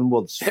Mind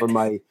onwards for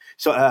my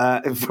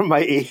from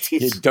my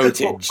 80s.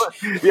 Dotage.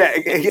 Yeah,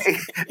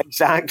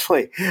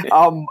 exactly.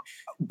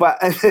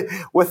 But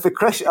with the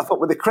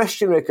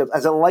Christian record,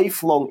 as a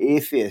lifelong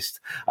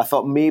atheist, I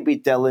thought maybe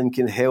Dylan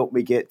can help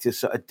me get to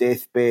sort of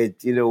deathbed,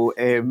 you know,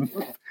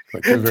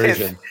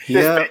 conversion.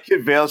 Deathbed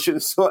conversion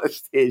sort of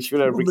stage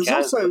whenever we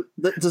can.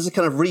 There's a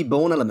kind of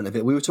reborn element of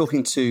it. We were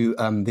talking to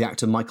the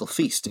actor Michael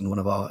Feast in one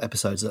of our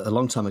episodes a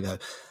long time ago,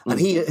 and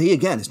he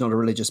again is not a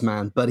religious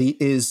man, but he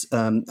is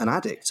an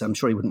addict. I'm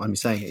sure he wouldn't mind me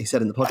saying it. He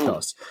said in the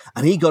podcast,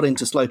 and he got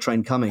into Slow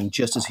Train Coming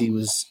just as he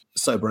was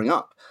sobering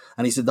up.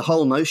 And he said the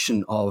whole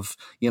notion of,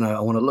 you know, I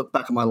want to look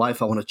back at my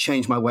life, I want to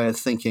change my way of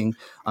thinking,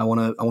 I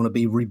want to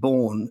be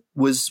reborn,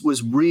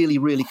 was really,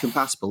 really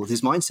compatible with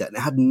his mindset, and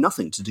it had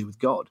nothing to do with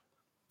God.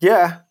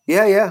 Yeah.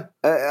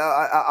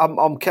 I'm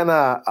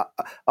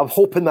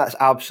hoping that's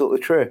absolutely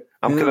true.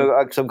 I'm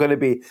going to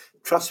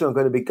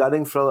be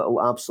gunning for a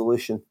little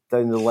absolution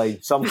down the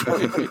line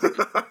sometime.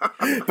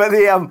 But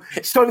there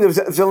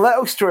was a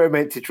little story I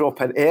meant to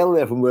drop in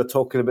earlier when we were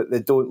talking about the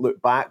Don't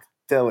Look Back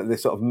Dylan, the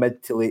sort of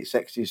mid to late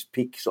 60s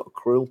peak sort of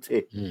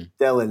cruelty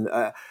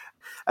Dylan.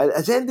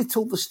 Has anybody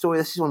told the story?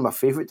 This is one of my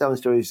favourite Dylan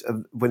stories,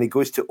 when he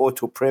goes to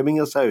Otto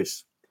Preminger's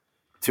house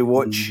to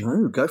watch.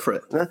 No, go for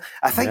it.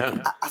 I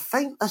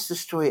think that's the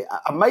story.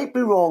 I might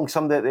be wrong.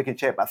 Somebody out there can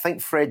check, but I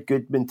think Fred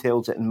Goodman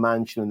tells it in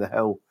Mansion on the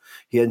Hill.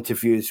 He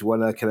interviews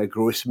one of kind of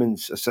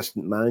Grossman's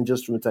assistant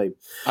managers from the time.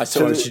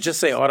 So I should just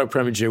say Otto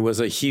Preminger was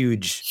a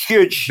huge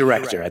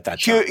director at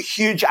that time.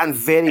 Huge and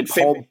very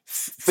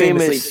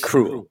famously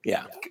cruel.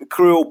 Yeah.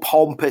 Cruel,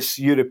 pompous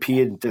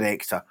European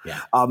director.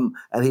 Yeah. And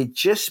he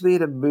just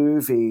made a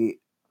movie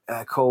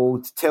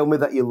called Tell Me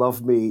That You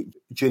Love Me,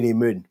 Junie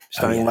Moon,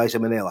 starring Liza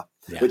Minnelli.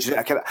 which is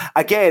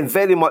again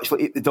very much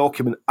like the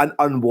document, an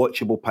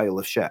unwatchable pile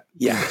of shit.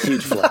 Yeah,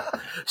 huge flaw.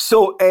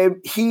 So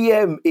he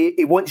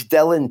wants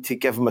Dylan to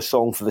give him a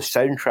song for the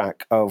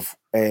soundtrack of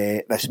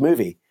this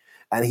movie.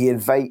 And he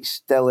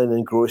invites Dylan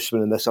and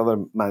Grossman and this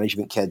other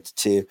management kid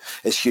to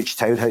his huge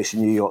townhouse in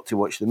New York to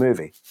watch the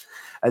movie.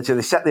 And so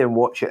they sit there and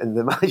watch it, and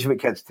the management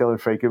kid's telling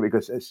Frank Ocean,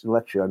 because it's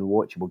literally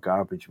unwatchable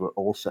garbage. We're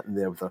all sitting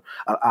there with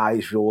our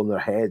eyes rolling their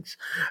heads.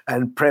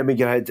 And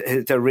Preminger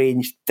had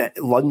arranged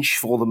lunch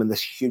for them in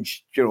this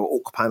huge,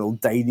 oak panel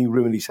dining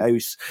room in his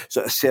house,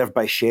 sort of served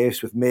by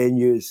chefs with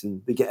menus,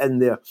 and they get in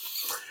there.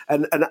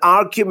 And an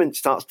argument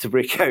starts to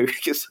break out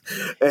because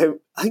I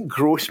think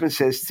Grossman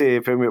says to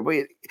Premier,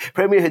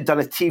 Premier had done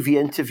a TV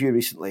interview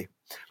recently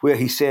where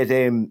he said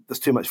there's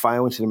too much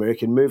violence in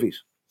American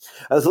movies.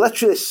 And there's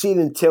literally a scene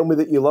in Tell Me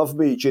That You Love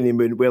Me, Ginny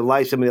Moon, where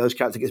Liza Minnelli's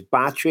character gets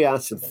battery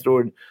acid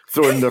thrown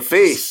in their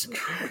face.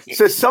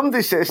 So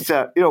somebody says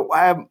to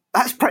her,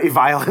 that's pretty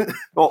violent.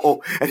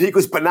 And he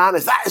goes,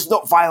 bananas, that is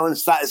not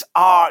violence, that is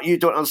art. You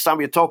don't understand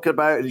what you're talking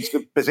about. And he's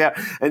going berserk.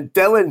 And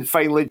Dylan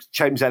finally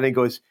chimes in and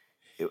goes,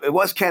 it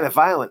was kind of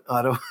violent,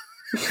 Otto.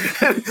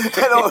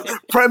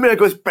 Premier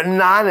goes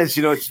bananas,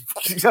 and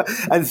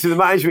so the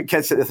management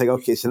kids sit there think,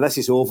 okay, so this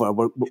is over,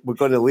 we're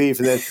going to leave,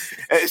 and then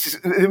it's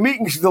just, the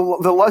meetings, the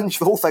lunch,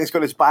 the whole thing's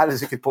gone as bad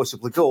as it could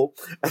possibly go,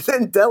 and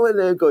then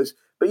Dylan goes,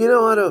 but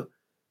Otto,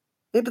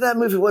 maybe that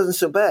movie wasn't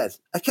so bad.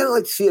 I kind of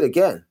like to see it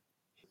again.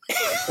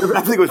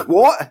 And he goes,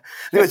 what? And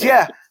he goes,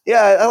 yeah,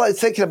 I like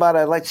thinking about it.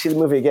 I'd like to see the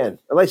movie again.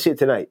 I'd like to see it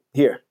tonight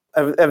here.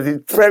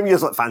 Everything.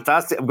 Premier's like,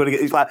 fantastic. I'm going to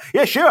get these. Like,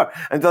 yeah, sure.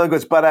 And Dylan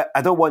goes, but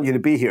I don't want you to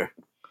be here.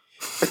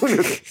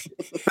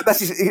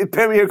 But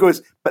Premier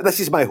goes, but this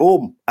is my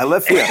home. I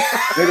live here.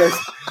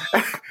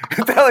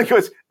 Dylan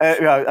goes, I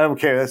don't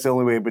care. That's the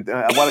only way. But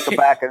I want to come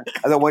back, and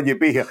I don't want you to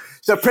be here.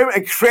 So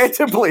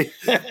incredibly,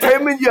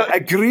 Premier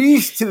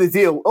agrees to the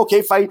deal.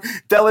 Okay, fine.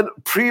 Dylan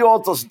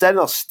pre-orders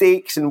dinner,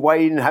 steaks and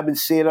wine. Him and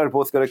Sarah are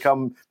both going to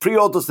come.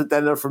 Pre-orders the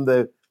dinner from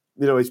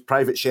his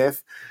private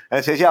chef,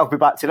 and says, yeah, I'll be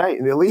back tonight.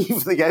 And they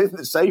leave. They get out on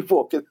the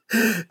sidewalk,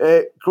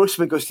 and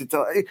Grossman goes to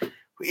Dylan,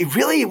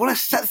 you want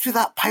to sit through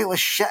that pile of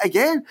shit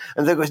again?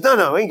 And they goes,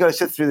 no, I ain't going to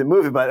sit through the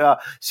movie,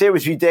 but Sarah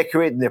was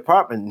redecorating the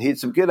apartment, and he had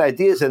some good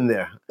ideas in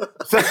there.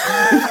 So,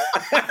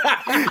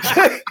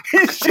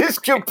 he's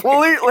just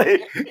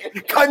completely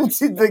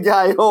cunted the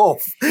guy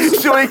off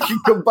so he can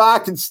come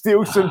back and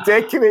steal some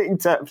decorating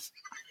tips.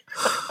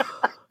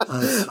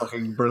 That's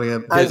fucking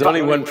brilliant. There's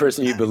only one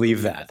person you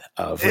believe that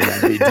of, and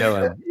that'd be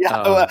Dylan.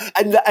 Yeah,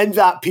 in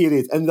that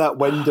period, in that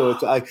window,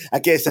 I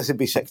guess this would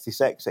be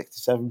 66,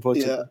 67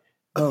 possibly. Yeah.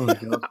 Oh my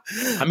God!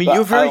 I mean,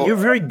 you're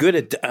very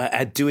good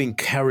at doing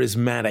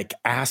charismatic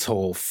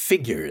asshole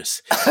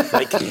figures,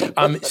 like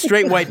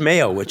Straight White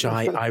Male, which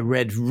I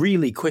read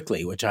really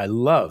quickly, which I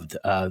loved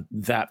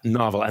that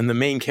novel, and the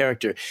main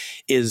character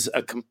is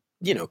a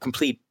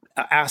complete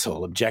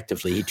asshole.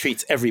 Objectively, he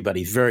treats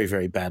everybody very,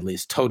 very badly.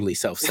 He's totally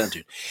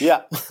self-centered.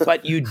 Yeah,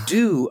 but you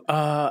do,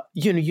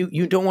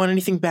 you don't want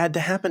anything bad to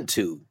happen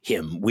to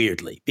him.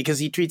 Weirdly, because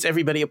he treats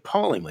everybody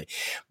appallingly,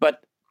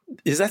 but.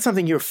 Is that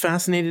something you're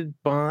fascinated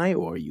by,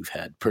 or you've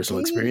had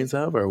personal experience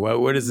of, or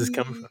where does this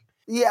come from?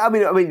 Yeah, I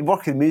mean,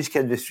 working in the music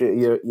industry,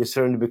 you're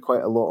surrounded by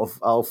quite a lot of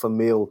alpha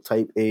male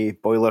type A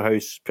boiler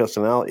house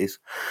personalities,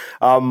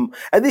 and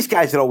these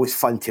guys are always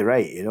fun to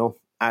write.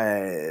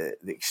 The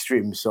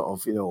extreme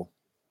sort of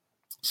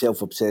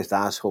self-obsessed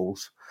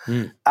assholes.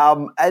 And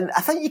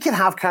I think you can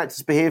have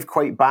characters behave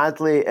quite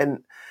badly,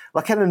 and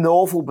like in a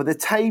novel, by the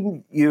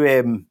time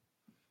you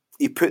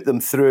put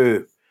them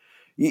through.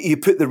 You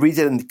put the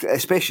reader in,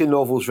 especially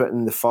novels written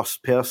in the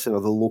first person or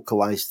the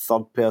localized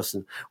third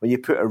person, when you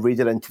put a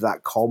reader into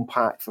that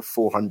compact for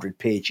 400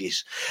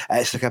 pages,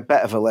 it's like a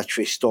bit of a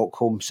literary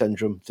Stockholm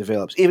syndrome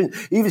develops. Even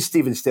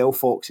Stephen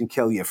Stelfox in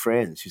Kill Your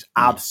Friends, who's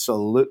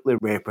absolutely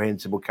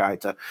reprehensible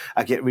character,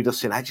 I get readers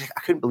saying, I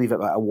couldn't believe it,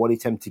 but I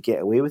wanted him to get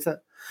away with it.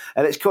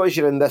 And it's because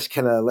you're in this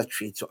kind of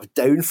literary sort of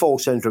downfall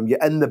syndrome. You're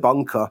in the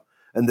bunker,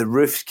 and the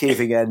roof's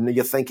caving in, and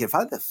you're thinking,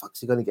 how the fuck's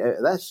he going to get out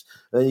of this?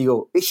 And then you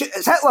go, it's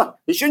Hitler!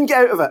 He shouldn't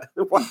get out of it!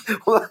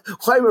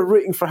 Why am I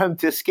rooting for him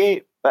to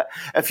escape? But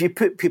if you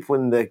put people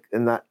in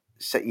that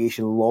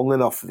situation long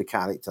enough for the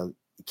character,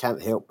 you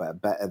can't help but a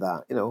bit of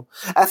that,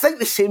 I think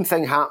the same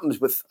thing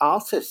happens with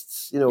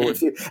artists.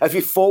 If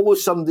you follow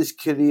somebody's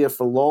career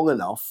for long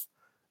enough,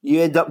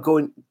 you end up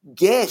going,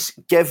 yes,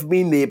 give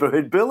me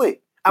Neighbourhood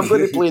Bully. I'm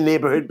going to play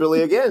Neighbourhood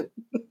Bully again.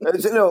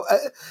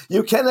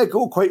 You kind of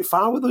go quite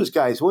far with those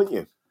guys, won't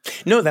you?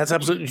 No, that's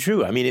absolutely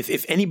true. I mean,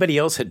 if anybody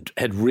else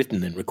had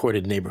written and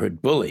recorded Neighbourhood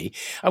Bully,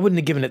 I wouldn't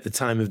have given it the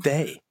time of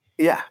day.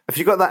 Yeah, if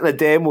you got that in a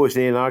demo as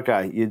an A&R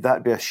guy,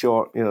 that'd be a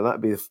short,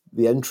 that'd be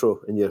the intro,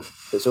 and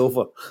it's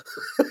over.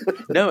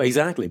 No,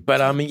 exactly.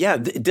 But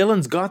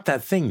Dylan's got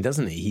that thing,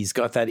 doesn't he? He's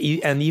got that,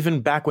 and even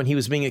back when he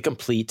was being a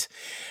complete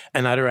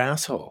and utter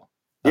asshole.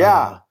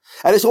 Yeah,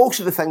 and it's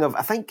also the thing of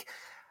I think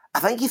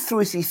he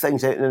throws these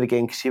things out and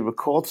again because he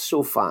records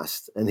so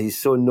fast and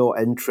he's so not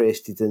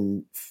interested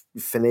in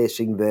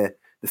finessing the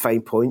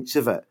fine points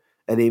of it.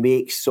 and he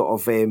makes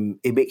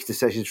he makes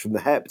decisions from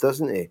the hip,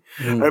 doesn't he?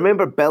 I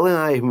remember Bill and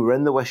I, when we were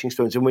in the Wishing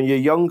Stones, and when you're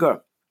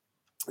younger,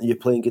 you're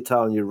playing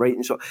guitar and you're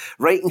writing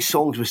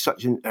songs was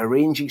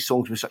arranging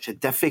songs was such a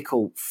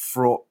difficult,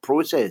 fraught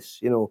process.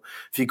 You know,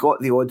 if you got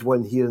the odd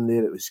one here and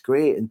there, it was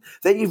great. And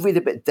then you read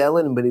about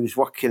Dylan when he was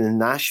working in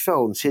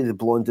Nashville and say the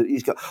Blonde,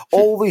 he's got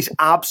all these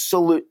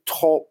absolute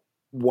top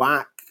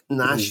whack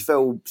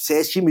Nashville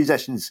session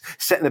musicians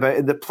sitting about,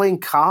 and they're playing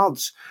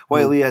cards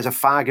while he has a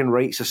fag and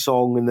writes a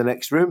song in the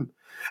next room.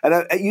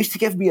 And it used to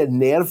give me a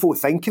nervo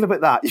thinking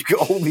about that. You've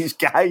got all these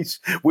guys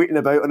waiting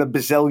about on a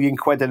bazillion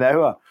quid an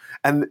hour,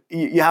 and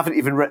you haven't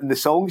even written the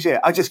songs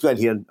yet. I just go in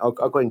here and I'll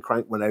go and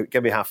crank one out.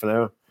 Give me half an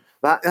hour.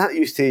 That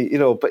used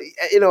to, but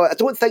I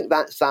don't think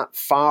that's that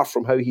far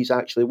from how he's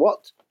actually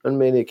worked on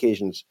many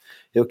occasions.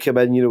 He'll come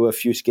in, with a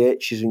few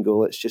sketches and go,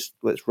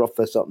 let's rough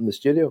this up in the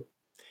studio.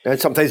 And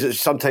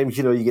sometimes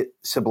you get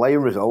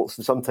sublime results,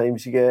 and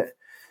sometimes you get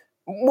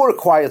more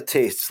acquired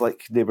tastes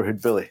like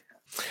Neighborhood Billy.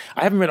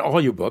 I haven't read all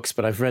your books,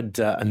 but I've read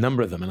a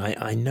number of them, and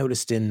I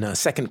noticed in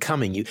Second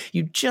Coming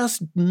you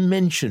just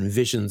mentioned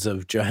Visions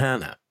of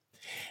Johanna,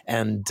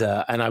 and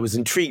I was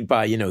intrigued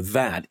by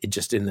that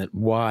just in that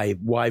why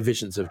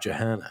Visions of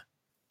Johanna.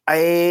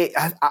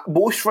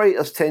 Most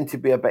writers tend to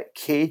be a bit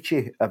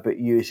cagey about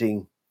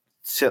using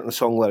certain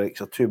song lyrics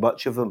or too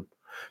much of them,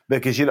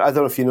 because I don't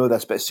know if you know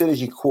this, but as soon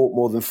as you quote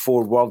more than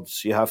 4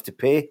 words, you have to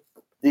pay.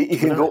 You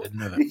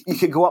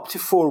can go up to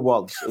 4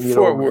 words.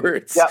 4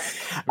 words. Yeah.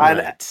 And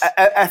right.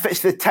 If it's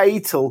the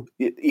title,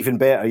 even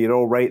better, you're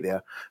all right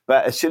there.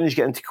 But as soon as you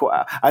get into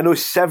quote, I know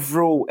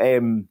several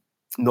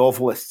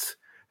novelists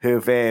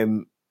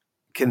who've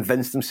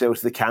convinced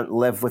themselves they can't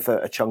live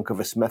without a chunk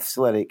of a Smiths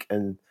lyric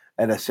in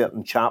a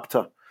certain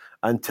chapter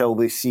until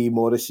they see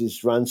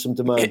Morris's ransom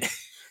demand.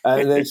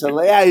 And then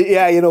so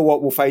you know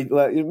what, we'll find.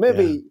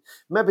 Maybe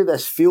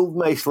this Field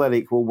Mice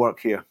lyric will work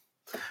here.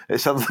 It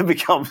suddenly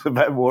becomes a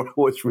bit more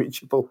what's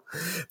reachable.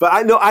 But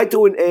I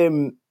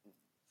don't.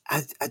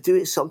 I do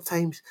it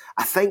sometimes.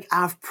 I think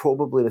I've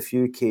probably on a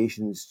few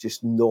occasions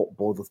just not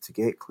bothered to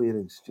get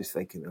clearance, just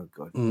thinking, oh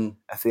God,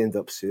 if they end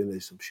up suing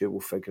us, I'm sure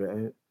we'll figure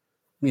it out.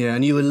 Yeah,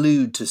 and you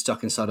allude to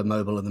Stuck Inside a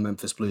Mobile and the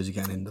Memphis Blues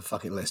again in the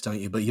Fuck It list, don't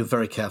you? But you're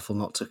very careful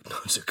not to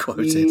quote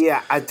it.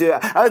 Yeah, I do.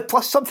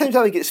 Plus, sometimes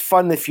I think it's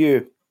fun if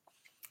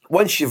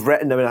once you've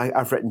written,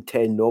 I've written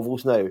 10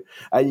 novels now,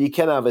 and you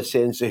kind of have a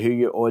sense of who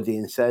your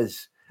audience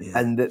is,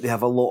 and that they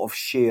have a lot of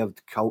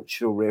shared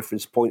cultural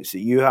reference points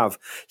that you have.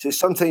 So it's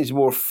sometimes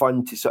more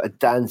fun to sort of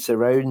dance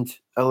around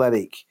a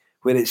lyric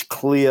where it's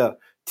clear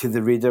to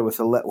the reader with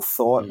a little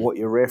thought what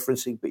you're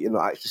referencing, but you're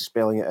not actually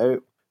spelling it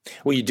out.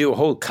 Well, you do a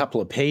whole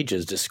couple of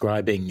pages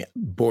describing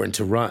Born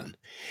to Run.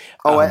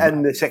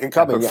 And the Second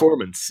Coming.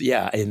 Performance,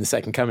 in the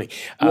Second Coming.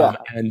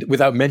 And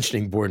without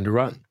mentioning Born to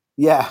Run.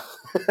 Yeah.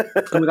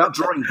 And without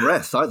drawing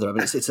breath either. I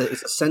mean, it's a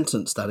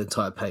sentence, that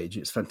entire page.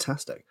 It's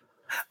fantastic.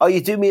 Oh,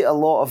 you do meet a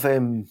lot of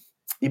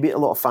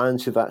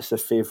fans who that's their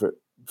favourite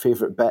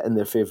bit in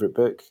their favourite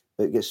book.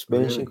 It gets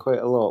mentioned quite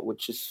a lot,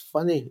 which is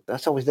funny.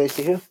 That's always nice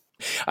to hear.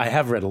 I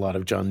have read a lot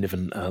of John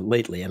Niven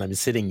lately, and I'm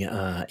sitting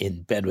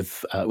in bed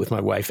with my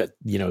wife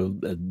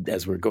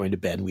as we're going to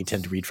bed, and we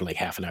tend to read for like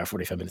half an hour,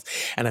 45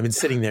 minutes. And I've been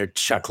sitting there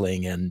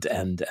chuckling and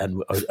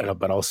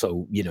but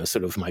also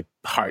sort of my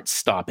heart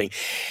stopping,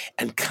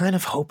 and kind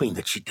of hoping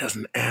that she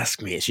doesn't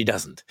ask me. She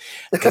doesn't,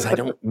 because I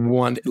don't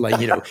want you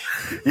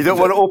don't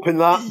want to open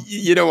that.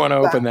 You don't want to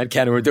open that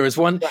can of worms. There was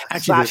one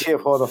actually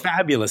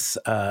fabulous,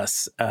 a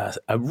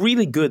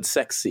really good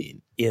sex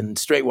scene in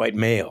Straight White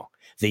Male.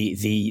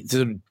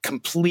 The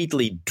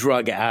completely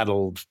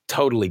drug-addled,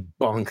 totally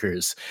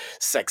bonkers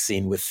sex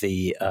scene with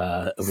the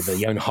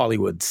young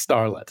Hollywood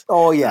starlet.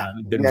 Oh yeah,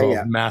 that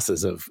involved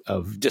masses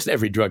of just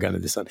every drug under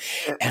the sun.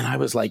 And I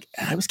was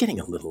getting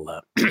a little.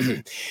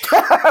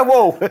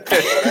 Whoa!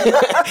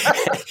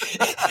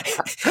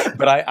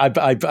 But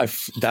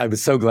I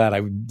was so glad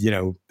I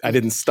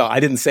didn't stop. I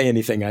didn't say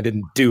anything. I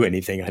didn't do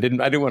anything. I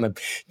didn't want to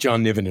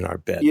John Niven in our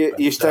bed.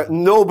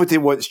 Nobody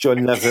wants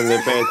John Niven in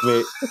their bed,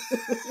 mate.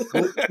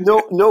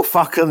 No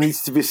fucker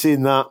needs to be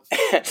saying that.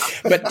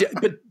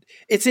 but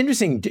it's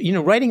interesting,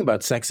 writing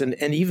about sex, and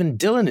even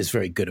Dylan is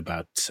very good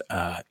about,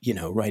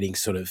 writing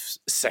sort of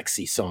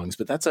sexy songs.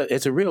 But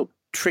it's a real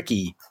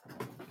tricky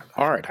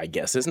art, I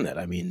guess, isn't it?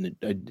 I mean,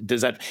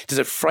 does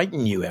it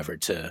frighten you ever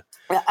to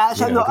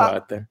go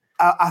out there?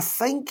 I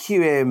think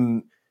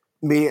you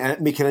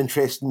make an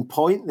interesting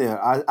point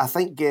there. I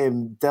think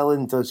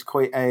Dylan does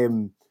quite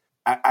a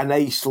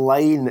nice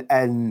line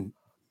in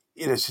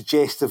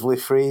suggestively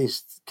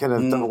phrased kind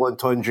of double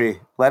entendre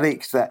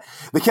lyrics, that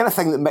the kind of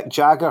thing that Mick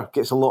Jagger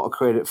gets a lot of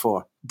credit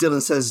for.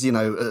 Dylan says,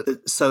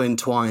 so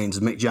entwined.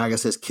 Mick Jagger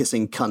says,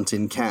 kissing cunt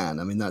in can.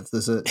 I mean,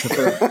 there's a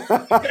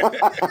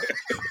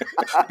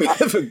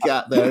bit of a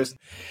gap there.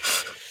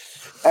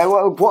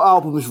 What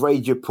album was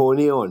Ride Your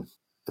Pony on?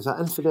 Is that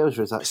Infidels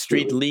or is that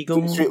Street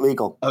Legal? Street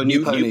Legal. Oh,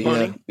 New Pony.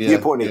 Yeah. New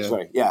Pony,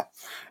 sorry. Yeah.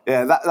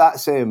 Yeah,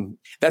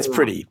 that's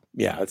pretty.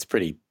 Yeah, that's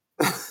pretty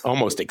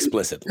Almost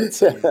explicit, let's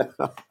say.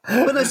 But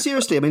no,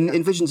 seriously, I mean,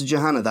 in Visions of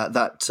Johanna,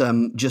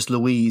 that just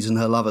Louise and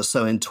her lover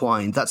so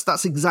entwined,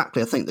 that's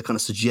exactly, I think, the kind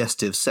of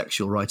suggestive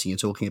sexual writing you're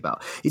talking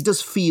about. It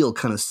does feel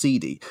kind of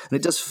seedy, and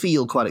it does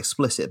feel quite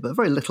explicit, but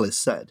very little is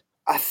said.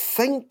 I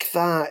think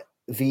that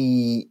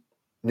the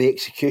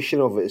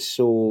execution of it is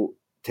so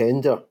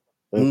tender.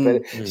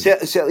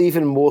 Certainly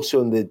even more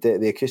so in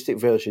the acoustic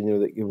version,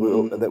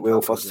 that we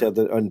all first heard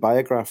on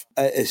Biograph.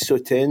 It's so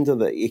tender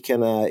that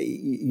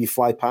you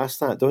fly past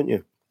that, don't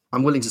you?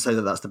 I'm willing to say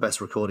that that's the best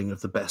recording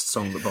of the best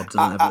song that Bob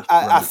Dylan ever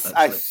wrote.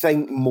 I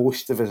think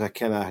most of us have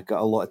kind of got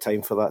a lot of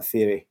time for that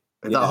theory.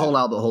 That whole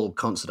Albert Hall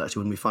concert,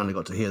 actually, when we finally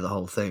got to hear the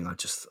whole thing,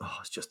 it's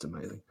just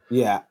amazing.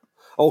 Yeah.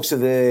 Also,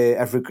 the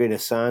Every Grain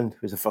of Sand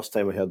was the first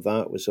time I heard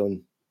that. Was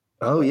on.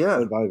 Oh yeah,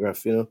 on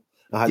Biograph.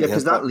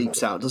 Because that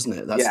leaps out, doesn't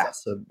it?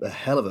 That's a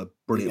hell of a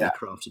brilliantly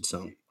crafted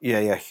song.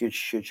 Yeah,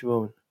 huge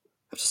moment.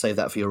 Have to save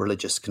that for your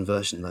religious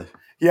conversion, though.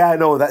 Yeah,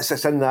 no, it's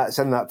in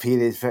that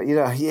period. But,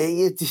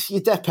 you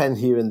dip in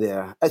here and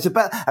there. It's a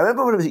bit. I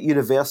remember when I was at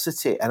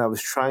university and I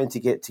was trying to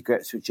get to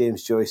grips with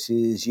James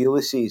Joyce's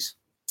Ulysses,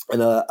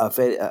 and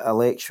a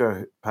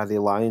lecturer, Paddy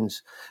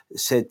Lyons,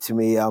 said to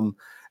me,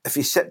 if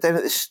you sit down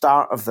at the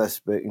start of this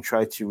book and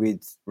try to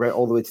read right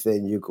all the way to the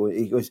end,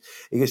 he goes,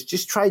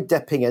 just try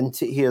dipping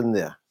into it here and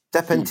there.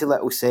 Dip into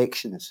little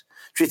sections,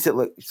 treat it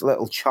like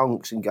little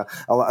chunks, and go,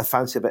 I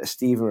fancy a bit of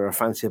Stephen, or I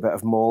fancy a bit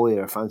of Molly,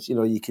 or I fancy,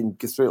 you can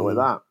go through it like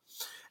that.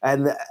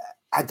 And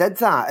I did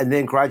that, and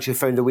then gradually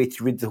found a way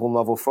to read the whole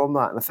novel from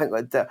that. And I think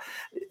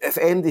if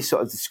anybody's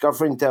sort of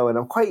discovering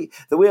Dylan,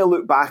 the way I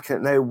look back at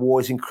it now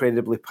was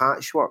incredibly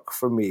patchwork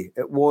for me.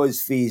 It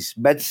was these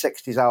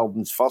mid-60s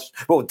albums first,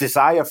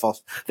 Desire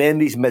first, then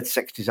these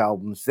mid-60s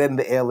albums, then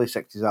the early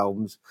 60s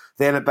albums,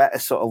 then a bit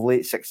of sort of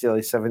late 60s,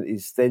 early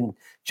 70s, then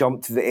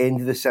jump to the end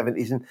of the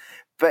 70s.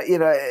 But,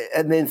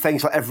 and then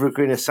things like Every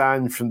Grain of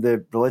Sand from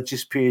the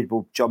religious period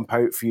will jump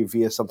out for you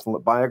via something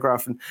like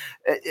Biograph. And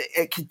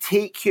it can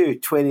take you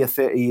 20 or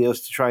 30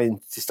 years to try and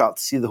to start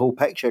to see the whole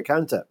picture,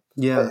 can't it?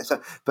 Yeah.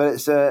 But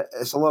it's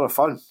a lot of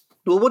fun.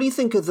 Well, what do you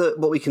think of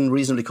what we can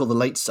reasonably call the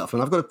late stuff?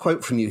 And I've got a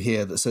quote from you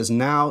here that says,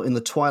 "Now, in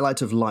the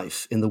twilight of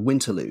life, in the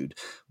winterlude,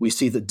 we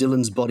see that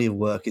Dylan's body of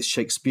work is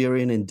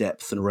Shakespearean in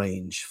depth and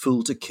range,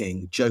 fool to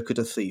king, joker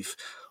to thief.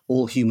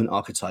 All human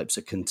archetypes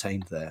are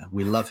contained there.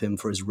 We love him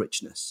for his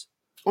richness."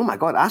 Oh my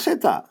God, I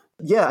said that.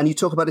 Yeah, and you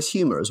talk about his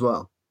humour as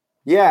well.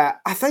 Yeah,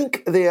 I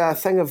think the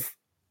thing of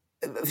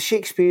the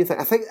Shakespeare thing,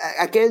 I think,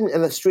 again,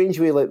 in a strange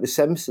way, like The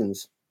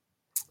Simpsons,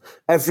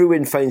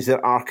 everyone finds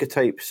their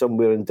archetype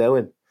somewhere in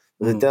Dylan.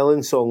 The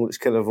Dylan song that's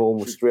kind of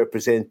almost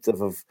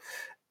representative of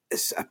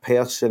a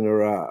person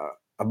or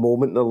a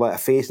moment in their life, a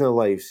phase in their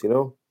lives,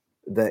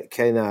 that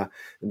kind of,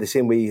 in the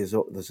same way as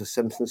there's a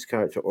Simpsons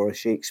character or a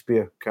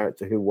Shakespeare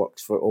character who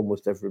works for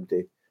almost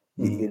everybody.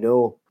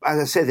 As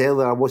I said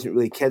earlier, I wasn't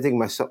really kidding.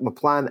 My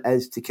plan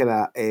is to kind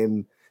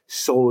of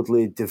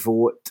solidly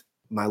devote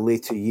my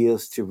later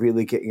years to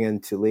really getting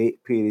into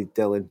late period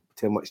Dylan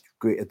to a much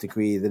greater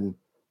degree than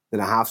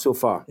I have so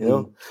far.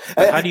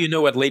 How do you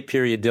know what late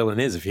period Dylan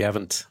is if you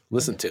haven't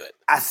listened to it?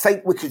 I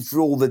think we could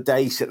roll the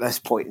dice at this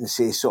point and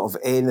say sort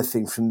of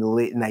anything from the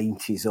late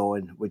 90s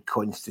on would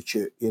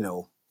constitute,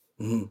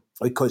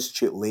 would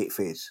constitute late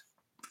phase.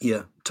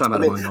 Yeah, time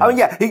out of mind.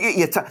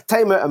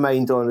 Time out of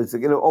mind on is,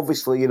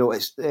 obviously,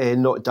 it's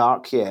not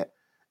dark yet.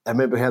 I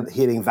remember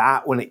hearing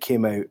that when it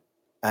came out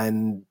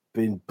and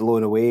being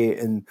blown away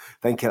and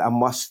thinking I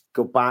must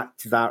go back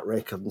to that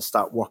record and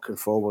start working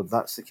forward.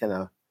 That's the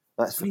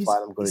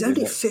plan I'm going to do. He's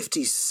only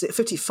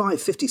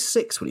 55,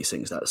 56 when he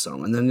sings that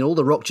song. And then all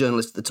the rock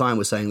journalists at the time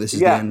were saying this is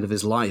the end of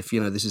his life.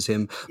 This is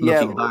him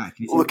looking back.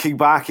 Looking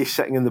back, he's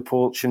sitting in the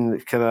porch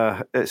and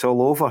it's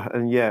all over.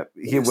 And here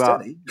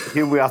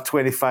we are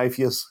 25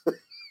 years.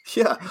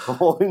 Yeah.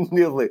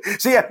 Nearly.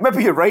 So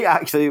maybe you're right,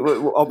 actually.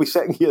 I'll be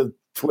sitting here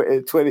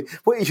 20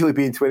 what usually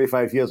be in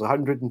 25 years,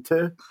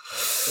 102?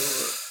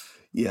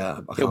 Yeah.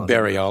 He'll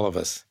bury all of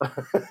us.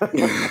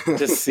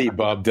 Just see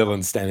Bob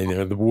Dylan standing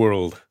there in the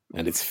world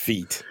at its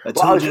feet.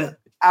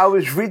 I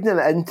was reading an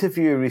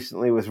interview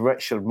recently with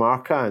Richard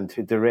Marquand,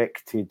 who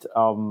directed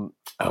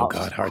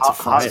Hearts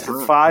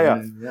of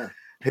Fire.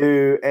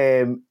 Who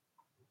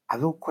I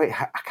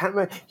can't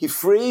remember. He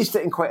phrased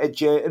it in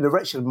quite and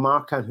Richard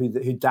Marquand,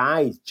 who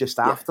died just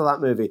after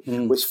that movie,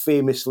 was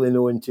famously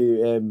known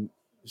to,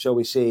 shall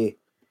we say,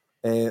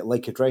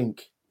 like a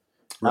drink.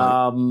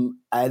 Right.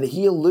 And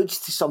he alludes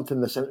to something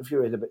in this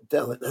interview about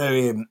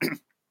Dylan.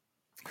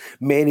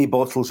 Many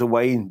bottles of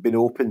wine been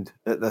opened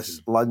at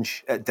this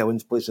lunch at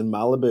Dylan's place in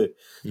Malibu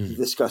to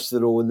discuss the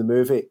role in the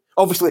movie.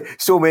 Obviously,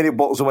 so many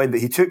bottles of wine that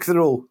he took the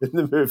role in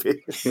the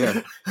movie.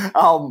 Yeah.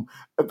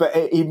 But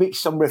he makes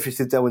some reference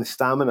to Dylan's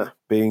stamina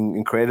being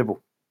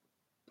incredible.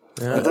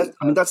 Yeah.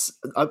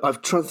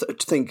 I've tried to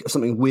think of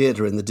something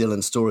weirder in the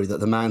Dylan story, that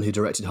the man who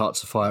directed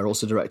Hearts of Fire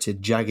also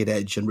directed Jagged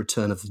Edge and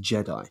Return of the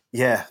Jedi.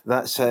 Yeah,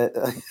 that's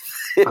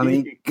I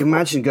mean,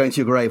 imagine going to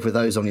your grave with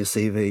those on your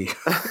CV.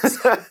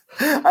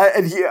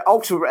 And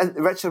also,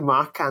 Richard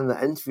Marquand in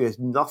the interview has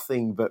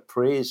nothing but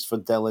praise for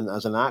Dylan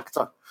as an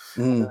actor.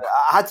 I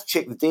had to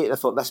check the date, and I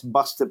thought this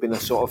must have been a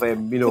sort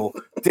of,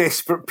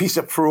 desperate piece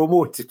of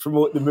promo to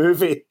promote the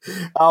movie.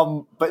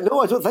 But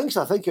no, I don't think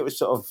so. I think it was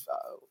sort of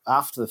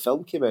after the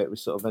film came out, it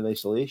was sort of in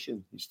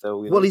isolation. He's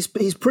still, Well, he's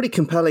pretty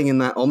compelling in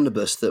that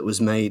omnibus that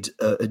was made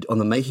on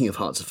the making of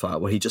Hearts of Fire,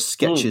 where he just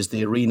sketches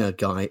the arena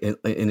guy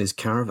in his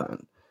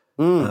caravan.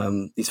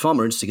 He's far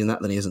more interesting in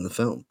that than he is in the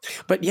film.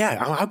 But yeah,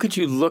 how could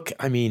you look?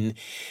 I mean,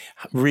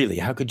 really,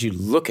 how could you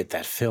look at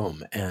that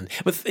film?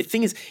 But the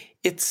thing is,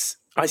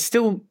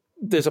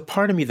 there's a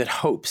part of me that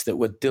hopes that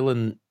what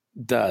Dylan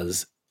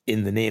does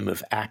in the name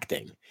of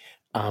acting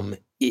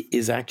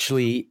is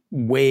actually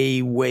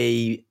way,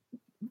 way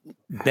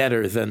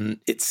better than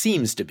it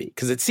seems to be.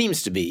 Because it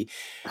seems to be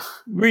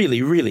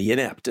really, really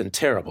inept and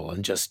terrible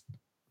and just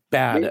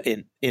bad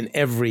in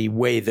every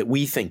way that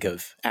we think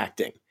of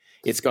acting.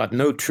 It's got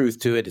no truth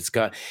to it.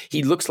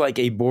 He looks like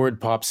a bored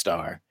pop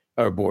star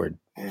or bored,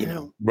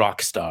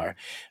 rock star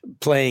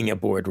playing a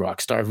bored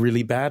rock star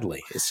really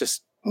badly. It's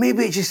just.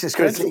 Maybe it's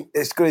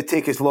going to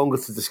take us longer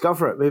to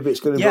discover it. Maybe it's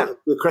going to be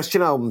the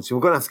Christian albums. We're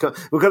going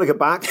to get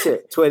back to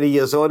it 20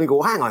 years on and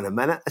go, hang on a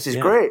minute, this is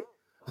great.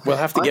 We'll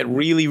have to get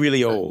really,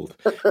 really old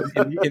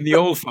in the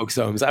old folks'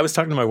 homes. I was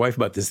talking to my wife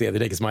about this the other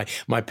day because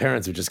my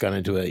parents have just gone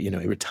into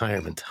a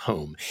retirement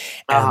home,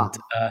 and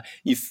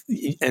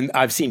and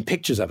I've seen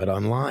pictures of it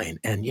online,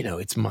 and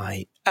it's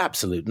my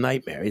absolute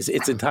nightmare. It's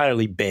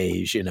entirely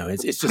beige,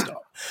 it's just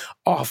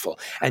awful.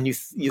 And you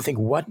think,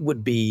 what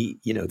would be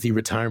the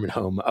retirement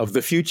home of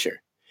the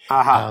future?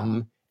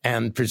 And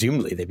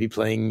presumably they'd be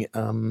playing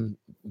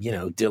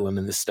Dylan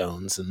and the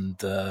Stones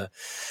and.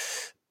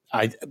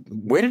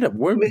 Where did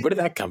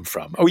that come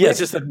from? Oh, yeah, it's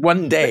just that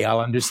one day I'll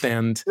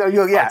understand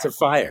Hearts of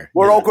Fire.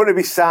 We're all going to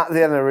be sat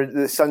there in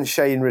the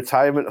Sunshine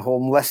retirement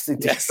home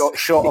listening to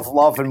Shot of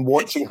Love and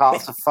watching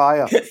Hearts of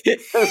Fire.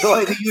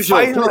 The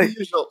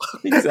usual.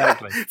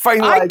 Exactly.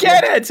 Finally, I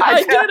get it.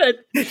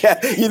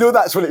 Yeah,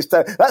 that's when it's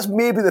done. That's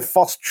maybe the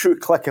first true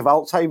click of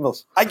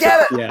Alzheimer's. I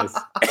get it. Yes.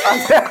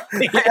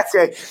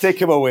 Okay,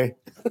 take him away.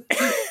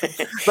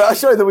 But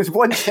sorry, there was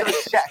one.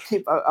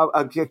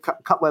 I'll give a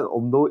couple of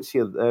little notes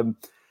here.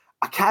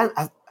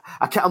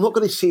 I'm not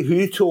going to say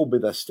who told me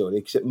this story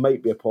because it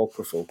might be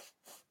apocryphal.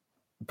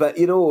 But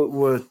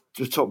we're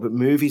talking about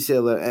movies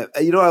there.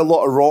 A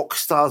lot of rock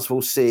stars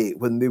will say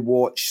when they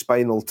watch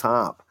Spinal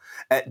Tap,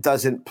 it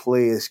doesn't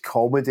play as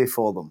comedy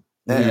for them.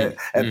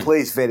 It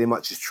plays very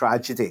much as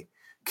tragedy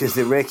because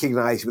they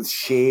recognise with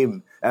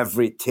shame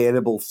every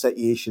terrible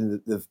situation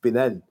that they've been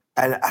in.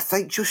 And I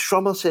think Joe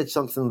Strummer said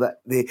something that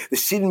the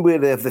scene where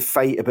they have the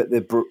fight about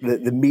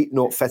the meat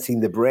not fitting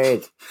the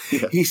bread,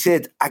 he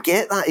said, I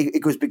get that. He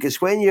goes, because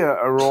when you're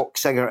a rock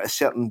singer at a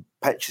certain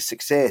pitch of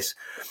success,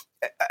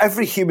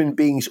 every human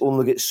being's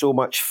only got so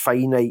much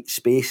finite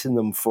space in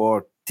them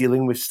for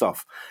dealing with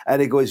stuff.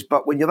 And he goes,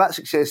 but when you're that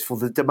successful,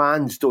 the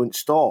demands don't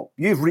stop.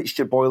 You've reached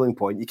your boiling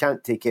point. You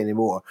can't take any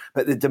more.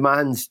 But the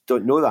demands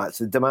don't know that.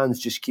 So the demands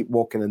just keep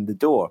walking in the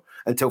door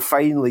until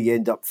finally you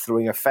end up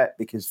throwing a fit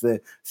because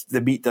the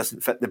meat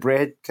doesn't fit the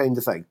bread kind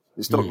of thing.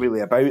 It's not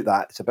really about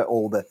that. It's about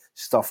all the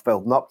stuff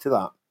building up to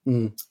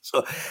that.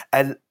 So,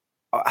 and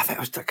I think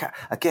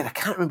I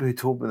can't remember who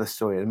told me this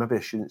story. And maybe I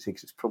shouldn't say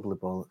because it's probably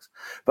bollocks.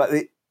 But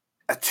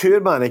a tour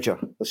manager,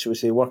 shall we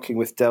say, working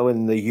with Dylan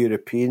in the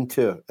European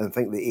tour, in I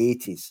think the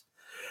 80s,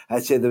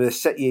 had said there was a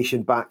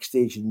situation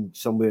backstage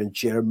somewhere in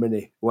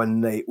Germany one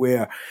night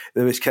where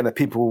there was kind of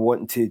people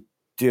wanting to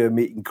do a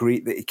meet and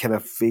greet that he kind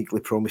of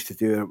vaguely promised to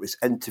do. It was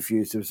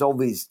interviews. There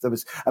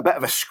was a bit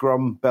of a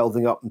scrum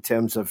building up in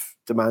terms of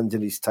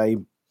demanding his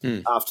time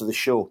after the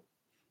show.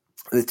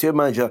 The tour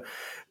manager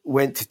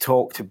went to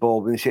talk to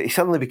Bob and he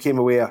suddenly became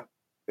aware,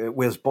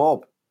 where's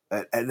Bob?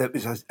 And it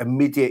was an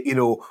immediate,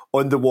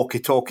 on the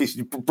walkie-talkies,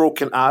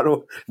 broken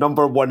arrow,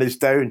 number 1 is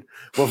down.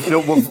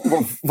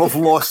 We've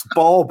lost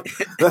Bob.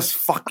 This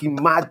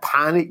fucking mad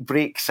panic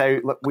breaks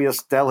out. Look, we're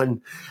still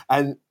in.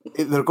 And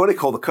they're going to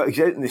call the cut. He's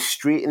out in the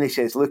street and he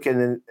says, looking,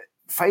 and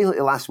finally at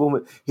the last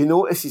moment, he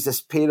notices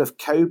this pair of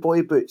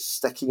cowboy boots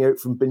sticking out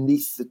from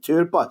beneath the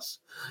tour bus.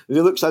 And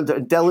he looks under,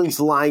 and Dylan's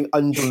lying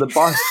under the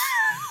bus.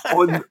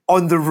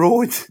 On the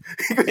road.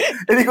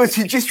 And he goes,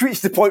 he just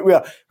reached the point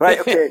where, right,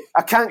 okay,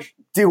 I can't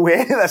deal with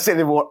any of this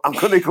anymore. I'm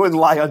going to go and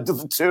lie under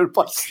the tour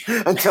bus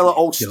until it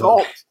all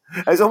stops.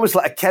 It's almost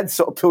like a kid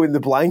sort of pulling the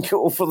blanket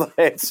over their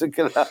head. So,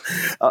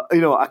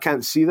 I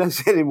can't see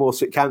this anymore,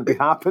 so it can't be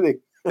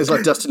happening. It's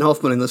like Dustin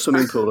Hoffman in the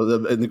swimming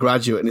pool in The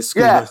Graduate in his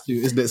school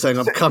suit, isn't it? Saying,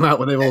 I've come out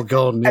when they've all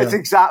gone. Yeah. It's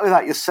exactly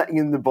that. You're sitting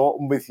in the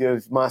bottom with your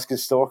mask and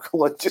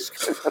snorkel on.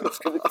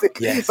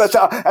 Yes. But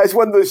it's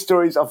one of those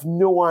stories. I've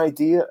no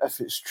idea if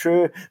it's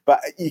true, but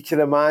you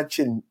can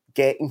imagine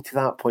getting to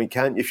that point,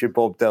 can't you, if you're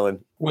Bob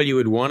Dylan? Well, you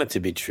would want it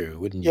to be true,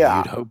 wouldn't you? Yeah.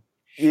 You'd hope.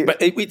 Yeah.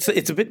 But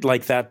it's a bit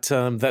like that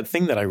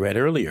thing that I read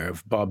earlier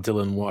of Bob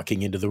Dylan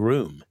walking into the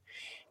room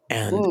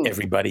and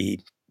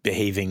everybody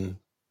behaving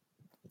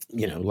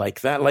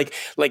like that. Like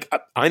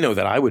I know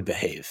that I would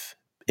behave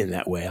in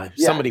that way.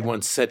 Somebody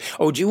once said,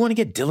 "Oh, do you want to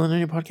get Dylan on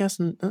your podcast?"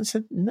 And I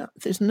said, "No,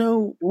 there's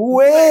no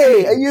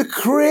way. Are you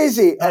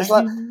crazy? It's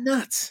like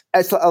nuts."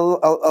 It's like I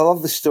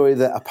love the story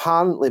that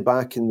apparently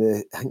back in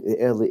the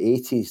early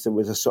 80s there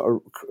was a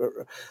sort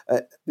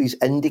of these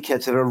indie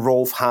kids at a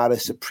Rolf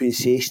Harris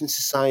Appreciation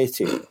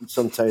Society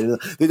sometime.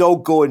 They'd all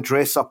go and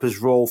dress up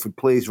as Rolf and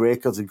play his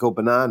records and go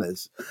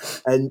bananas.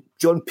 And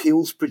John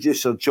Peel's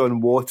producer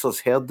John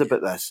Waters heard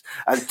about this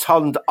and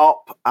turned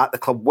up at the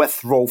club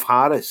with Rolf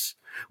Harris.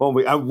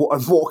 And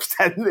walked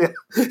in there.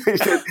 He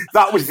said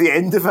that was the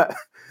end of it.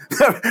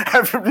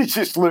 Everybody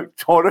just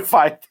looked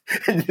horrified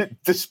and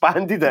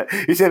disbanded it.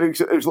 He said it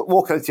was like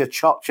walking into a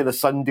church on a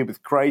Sunday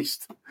with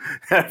Christ.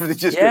 Everybody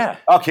just goes,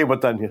 okay, we're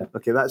done here.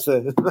 Okay, that's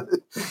it.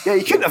 Yeah,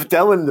 you couldn't have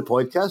Dylan in the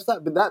podcast.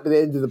 That'd be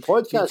the end of the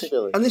podcast,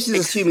 surely. And this is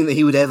assuming that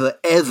he would ever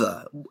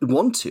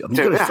want to. I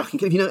mean,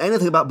 if you know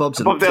anything about Bob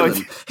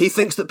Dylan, he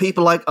thinks that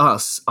people like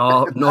us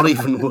are not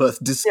even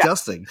worth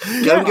discussing.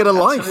 Go and get a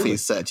life, he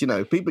said.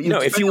 People.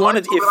 If you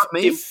wanted,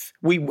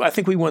 I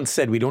think we once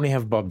said we'd only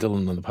have Bob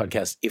Dylan on the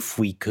podcast if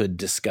we could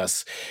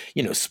discuss,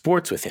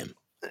 sports with him.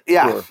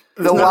 Yeah,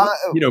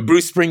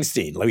 Bruce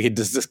Springsteen. Like we could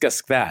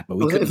discuss that, but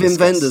we couldn't. Wim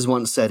Wenders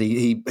once said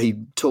he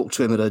talked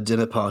to him at a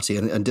dinner party,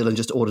 and Dylan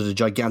just ordered a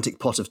gigantic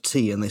pot of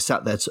tea, and they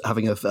sat there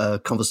having a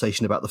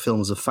conversation about the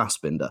films of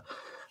Fassbinder,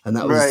 and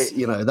that was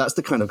right. That's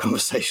the kind of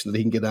conversation that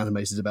he can get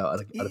animated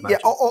about. I'd imagine. Yeah,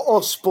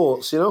 or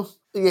sports. You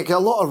get a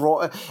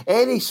lot of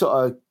any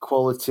sort of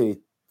quality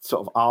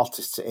sort of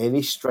artists at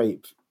any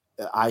stripe.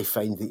 I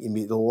find that you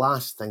meet the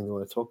last thing they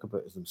want to talk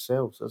about is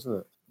themselves, isn't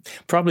it?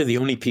 Probably the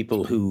only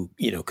people who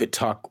could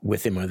talk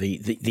with him are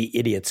the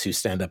idiots who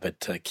stand up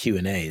at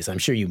Q&As. I'm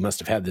sure you must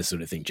have had this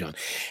sort of thing, John.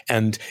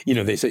 And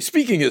they say,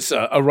 speaking as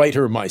a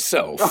writer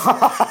myself.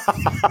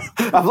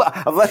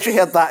 I've literally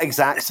heard that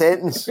exact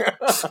sentence.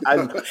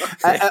 And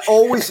it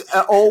always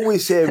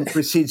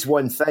precedes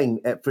one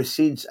thing. It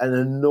precedes an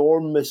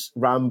enormous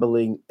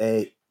rambling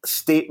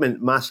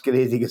statement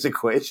masquerading as a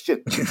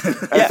question.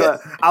 Yeah.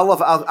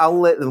 I'll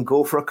let them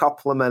go for a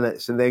couple of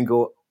minutes and then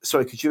go,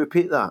 sorry, could you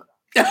repeat that?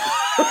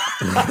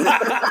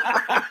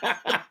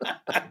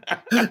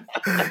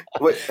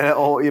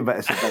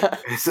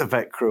 It's a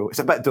bit cruel. It's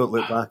a bit don't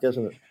look back,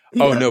 isn't it?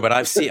 Oh no, but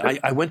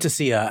I went to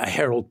see a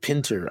Harold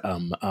Pinter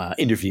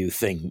interview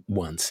thing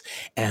once,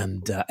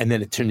 and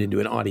then it turned into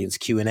an audience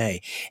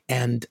Q&A,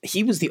 and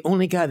he was the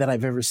only guy that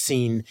I've ever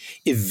seen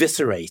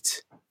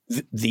eviscerate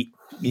the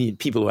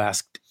people who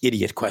asked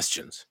idiot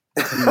questions.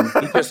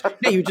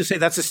 You would just say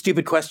that's a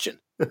stupid question.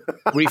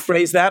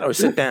 Rephrase that or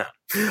sit down.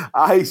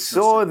 I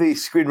saw the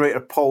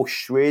screenwriter Paul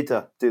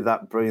Schrader do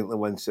that brilliantly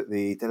once.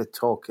 They did a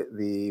talk at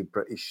the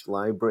British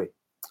Library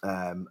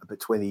about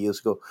 20 years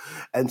ago,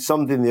 and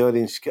somebody in the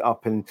audience got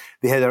up and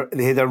they had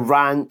a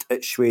rant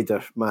at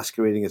Schrader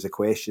masquerading as a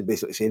question,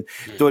 basically saying,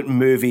 "Don't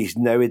movies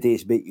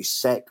nowadays make you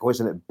sick?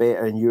 Wasn't it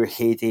better in your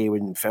heyday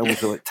when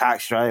films were like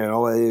Taxi Driver and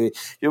all that?"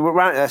 We're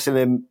ranting this, and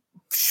then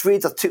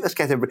Schrader took this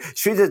kind of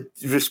Schrader's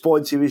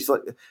response. He was like,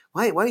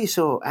 "Why are you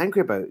so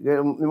angry about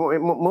it?"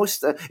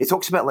 Most he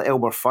talks about like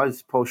Elmer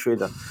Fudd, Paul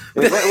Schrader.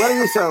 Why are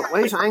you so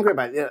angry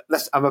about it?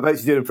 This, I'm about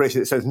to do an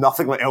impression that sounds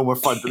nothing like Elmer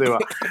Fudd.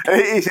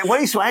 He said, "What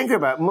are you so angry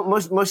about?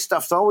 Most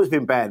stuff's always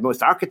been bad.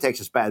 Most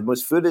architecture's bad.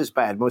 Most food is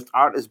bad. Most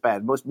art is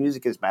bad. Most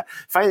music is bad.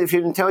 If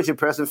you're an intelligent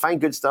person, find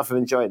good stuff and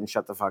enjoy it, and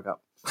shut the fuck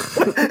up."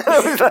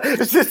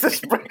 It's just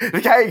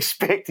the guy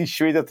expected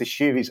Schrader to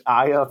shave his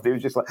eye off. He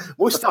was just like,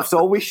 "Most stuff's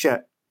always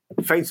shit.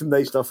 Find some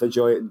nice stuff,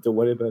 enjoy it, and don't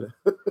worry about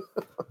it."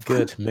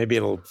 Good. Maybe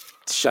it'll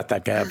shut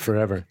that guy up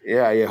forever.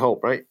 Yeah, you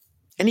hope, right?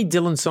 Any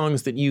Dylan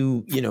songs that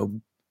you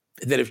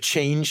that have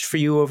changed for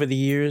you over the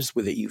years,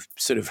 where that you've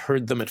sort of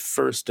heard them at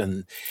first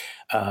and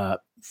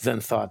then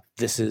thought,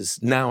 "This is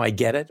now I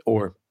get it,"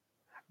 or?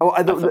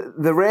 Oh,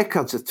 the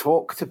records I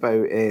talked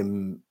about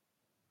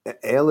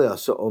earlier,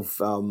 sort of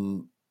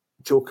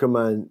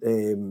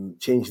Jokerman,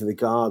 Changing the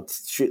Guard,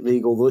 Street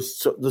Legal, those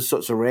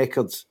sorts of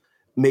records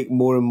make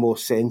more and more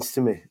sense to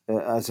me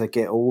as I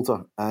get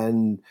older.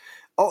 And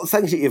all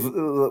things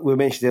that we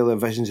mentioned earlier,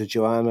 Visions of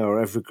Joanna or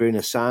Every Grain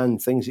of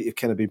Sand, things that you've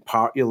kind of been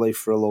part of your life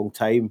for a long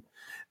time,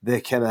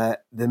 the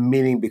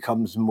meaning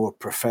becomes more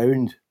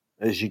profound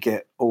as you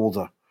get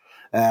older.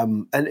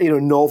 And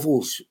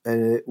novels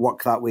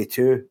work that way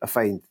too. I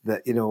find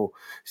that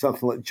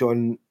something like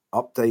John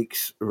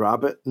Updike's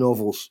Rabbit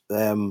novels,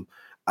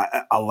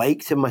 I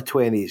liked in my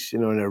 20s,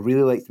 and I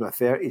really liked in my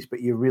 30s, but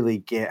you really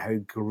get how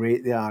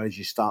great they are as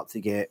you start to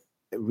get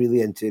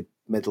really into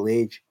middle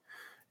age.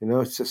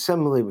 It's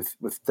similarly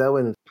with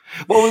Dylan.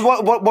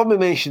 Well, what we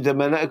mentioned a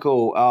minute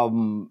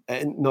ago,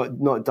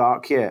 not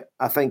dark yet.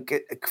 I think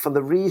for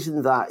the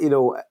reason that,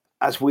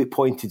 as we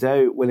pointed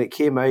out, when it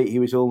came out,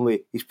 he's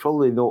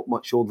probably not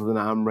much older than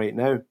I am right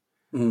now.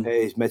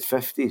 He's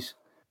mid-50s.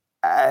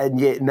 And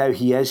yet now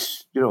he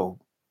is,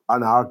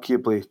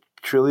 unarguably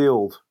truly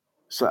old.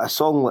 So a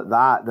song like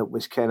that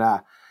was kind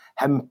of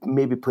him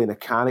maybe playing a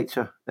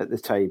character at the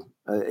time,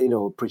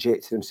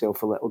 projecting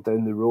himself a little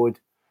down the road,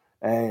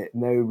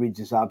 now reads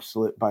his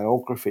absolute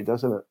biography,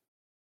 doesn't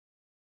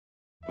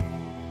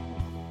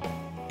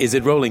it? Is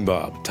It Rolling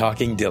Bob,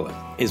 Talking Dylan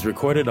is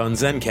recorded on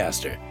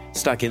Zencastr,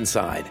 stuck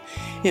inside,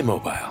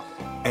 immobile.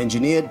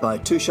 Engineered by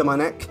Tusha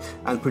Manek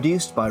and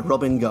produced by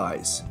Robin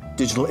Guys.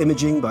 Digital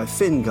imaging by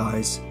Finn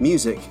Guys.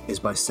 Music is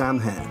by Sam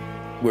Hare.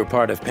 We're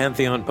part of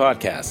Pantheon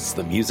Podcasts,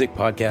 the music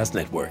podcast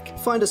network.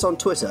 Find us on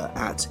Twitter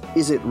at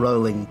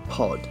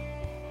IsItRollingPod.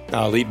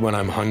 I'll eat when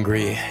I'm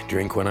hungry,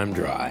 drink when I'm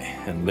dry,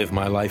 and live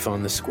my life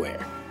on the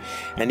square.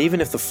 And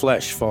even if the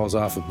flesh falls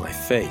off of my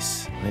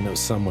face, I know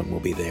someone will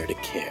be there to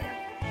care.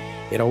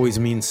 It always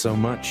means so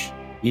much,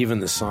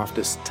 even the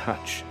softest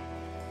touch.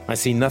 I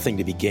see nothing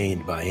to be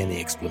gained by any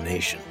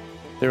explanation.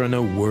 There are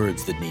no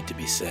words that need to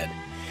be said.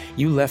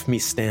 You left me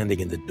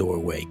standing in the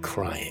doorway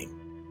crying,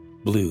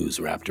 blues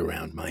wrapped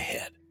around my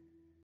head.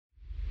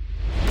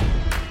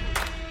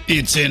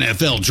 It's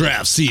NFL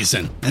draft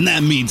season, and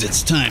that means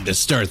it's time to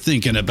start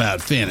thinking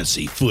about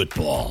fantasy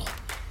football.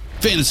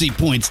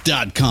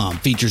 FantasyPoints.com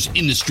features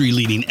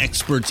industry-leading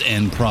experts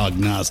and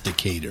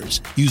prognosticators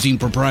using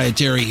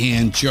proprietary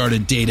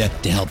hand-charted data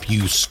to help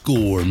you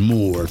score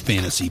more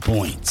fantasy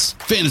points.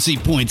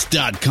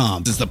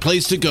 FantasyPoints.com is the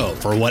place to go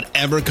for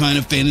whatever kind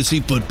of fantasy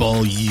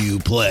football you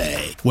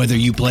play. Whether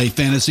you play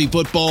fantasy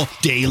football,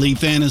 daily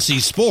fantasy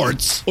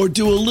sports, or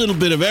do a little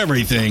bit of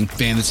everything,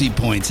 Fantasy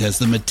Points has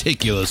the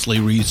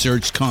meticulously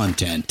researched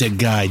content to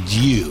guide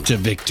you to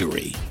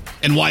victory.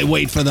 And why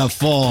wait for the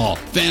fall?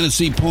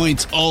 Fantasy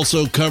Points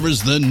also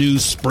covers the new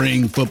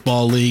spring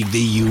football league,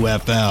 the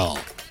UFL.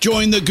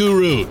 Join the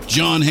guru,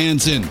 John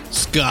Hansen,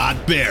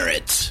 Scott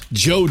Barrett,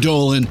 Joe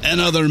Dolan,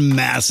 and other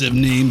massive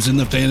names in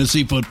the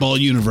fantasy football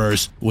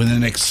universe with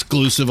an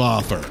exclusive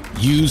offer.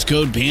 Use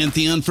code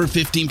Pantheon for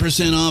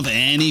 15% off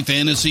any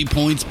Fantasy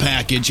Points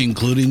package,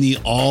 including the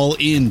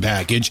all-in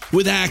package,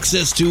 with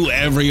access to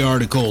every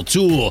article,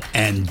 tool,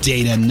 and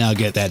data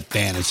nugget that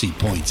Fantasy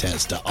Points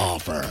has to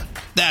offer.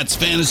 That's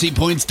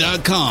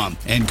FantasyPoints.com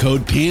and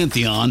code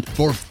Pantheon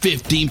for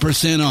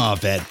 15%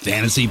 off at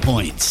Fantasy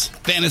Points.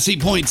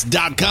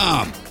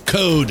 FantasyPoints.com,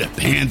 code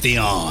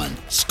Pantheon.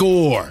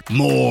 Score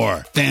more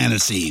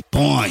fantasy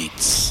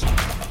points.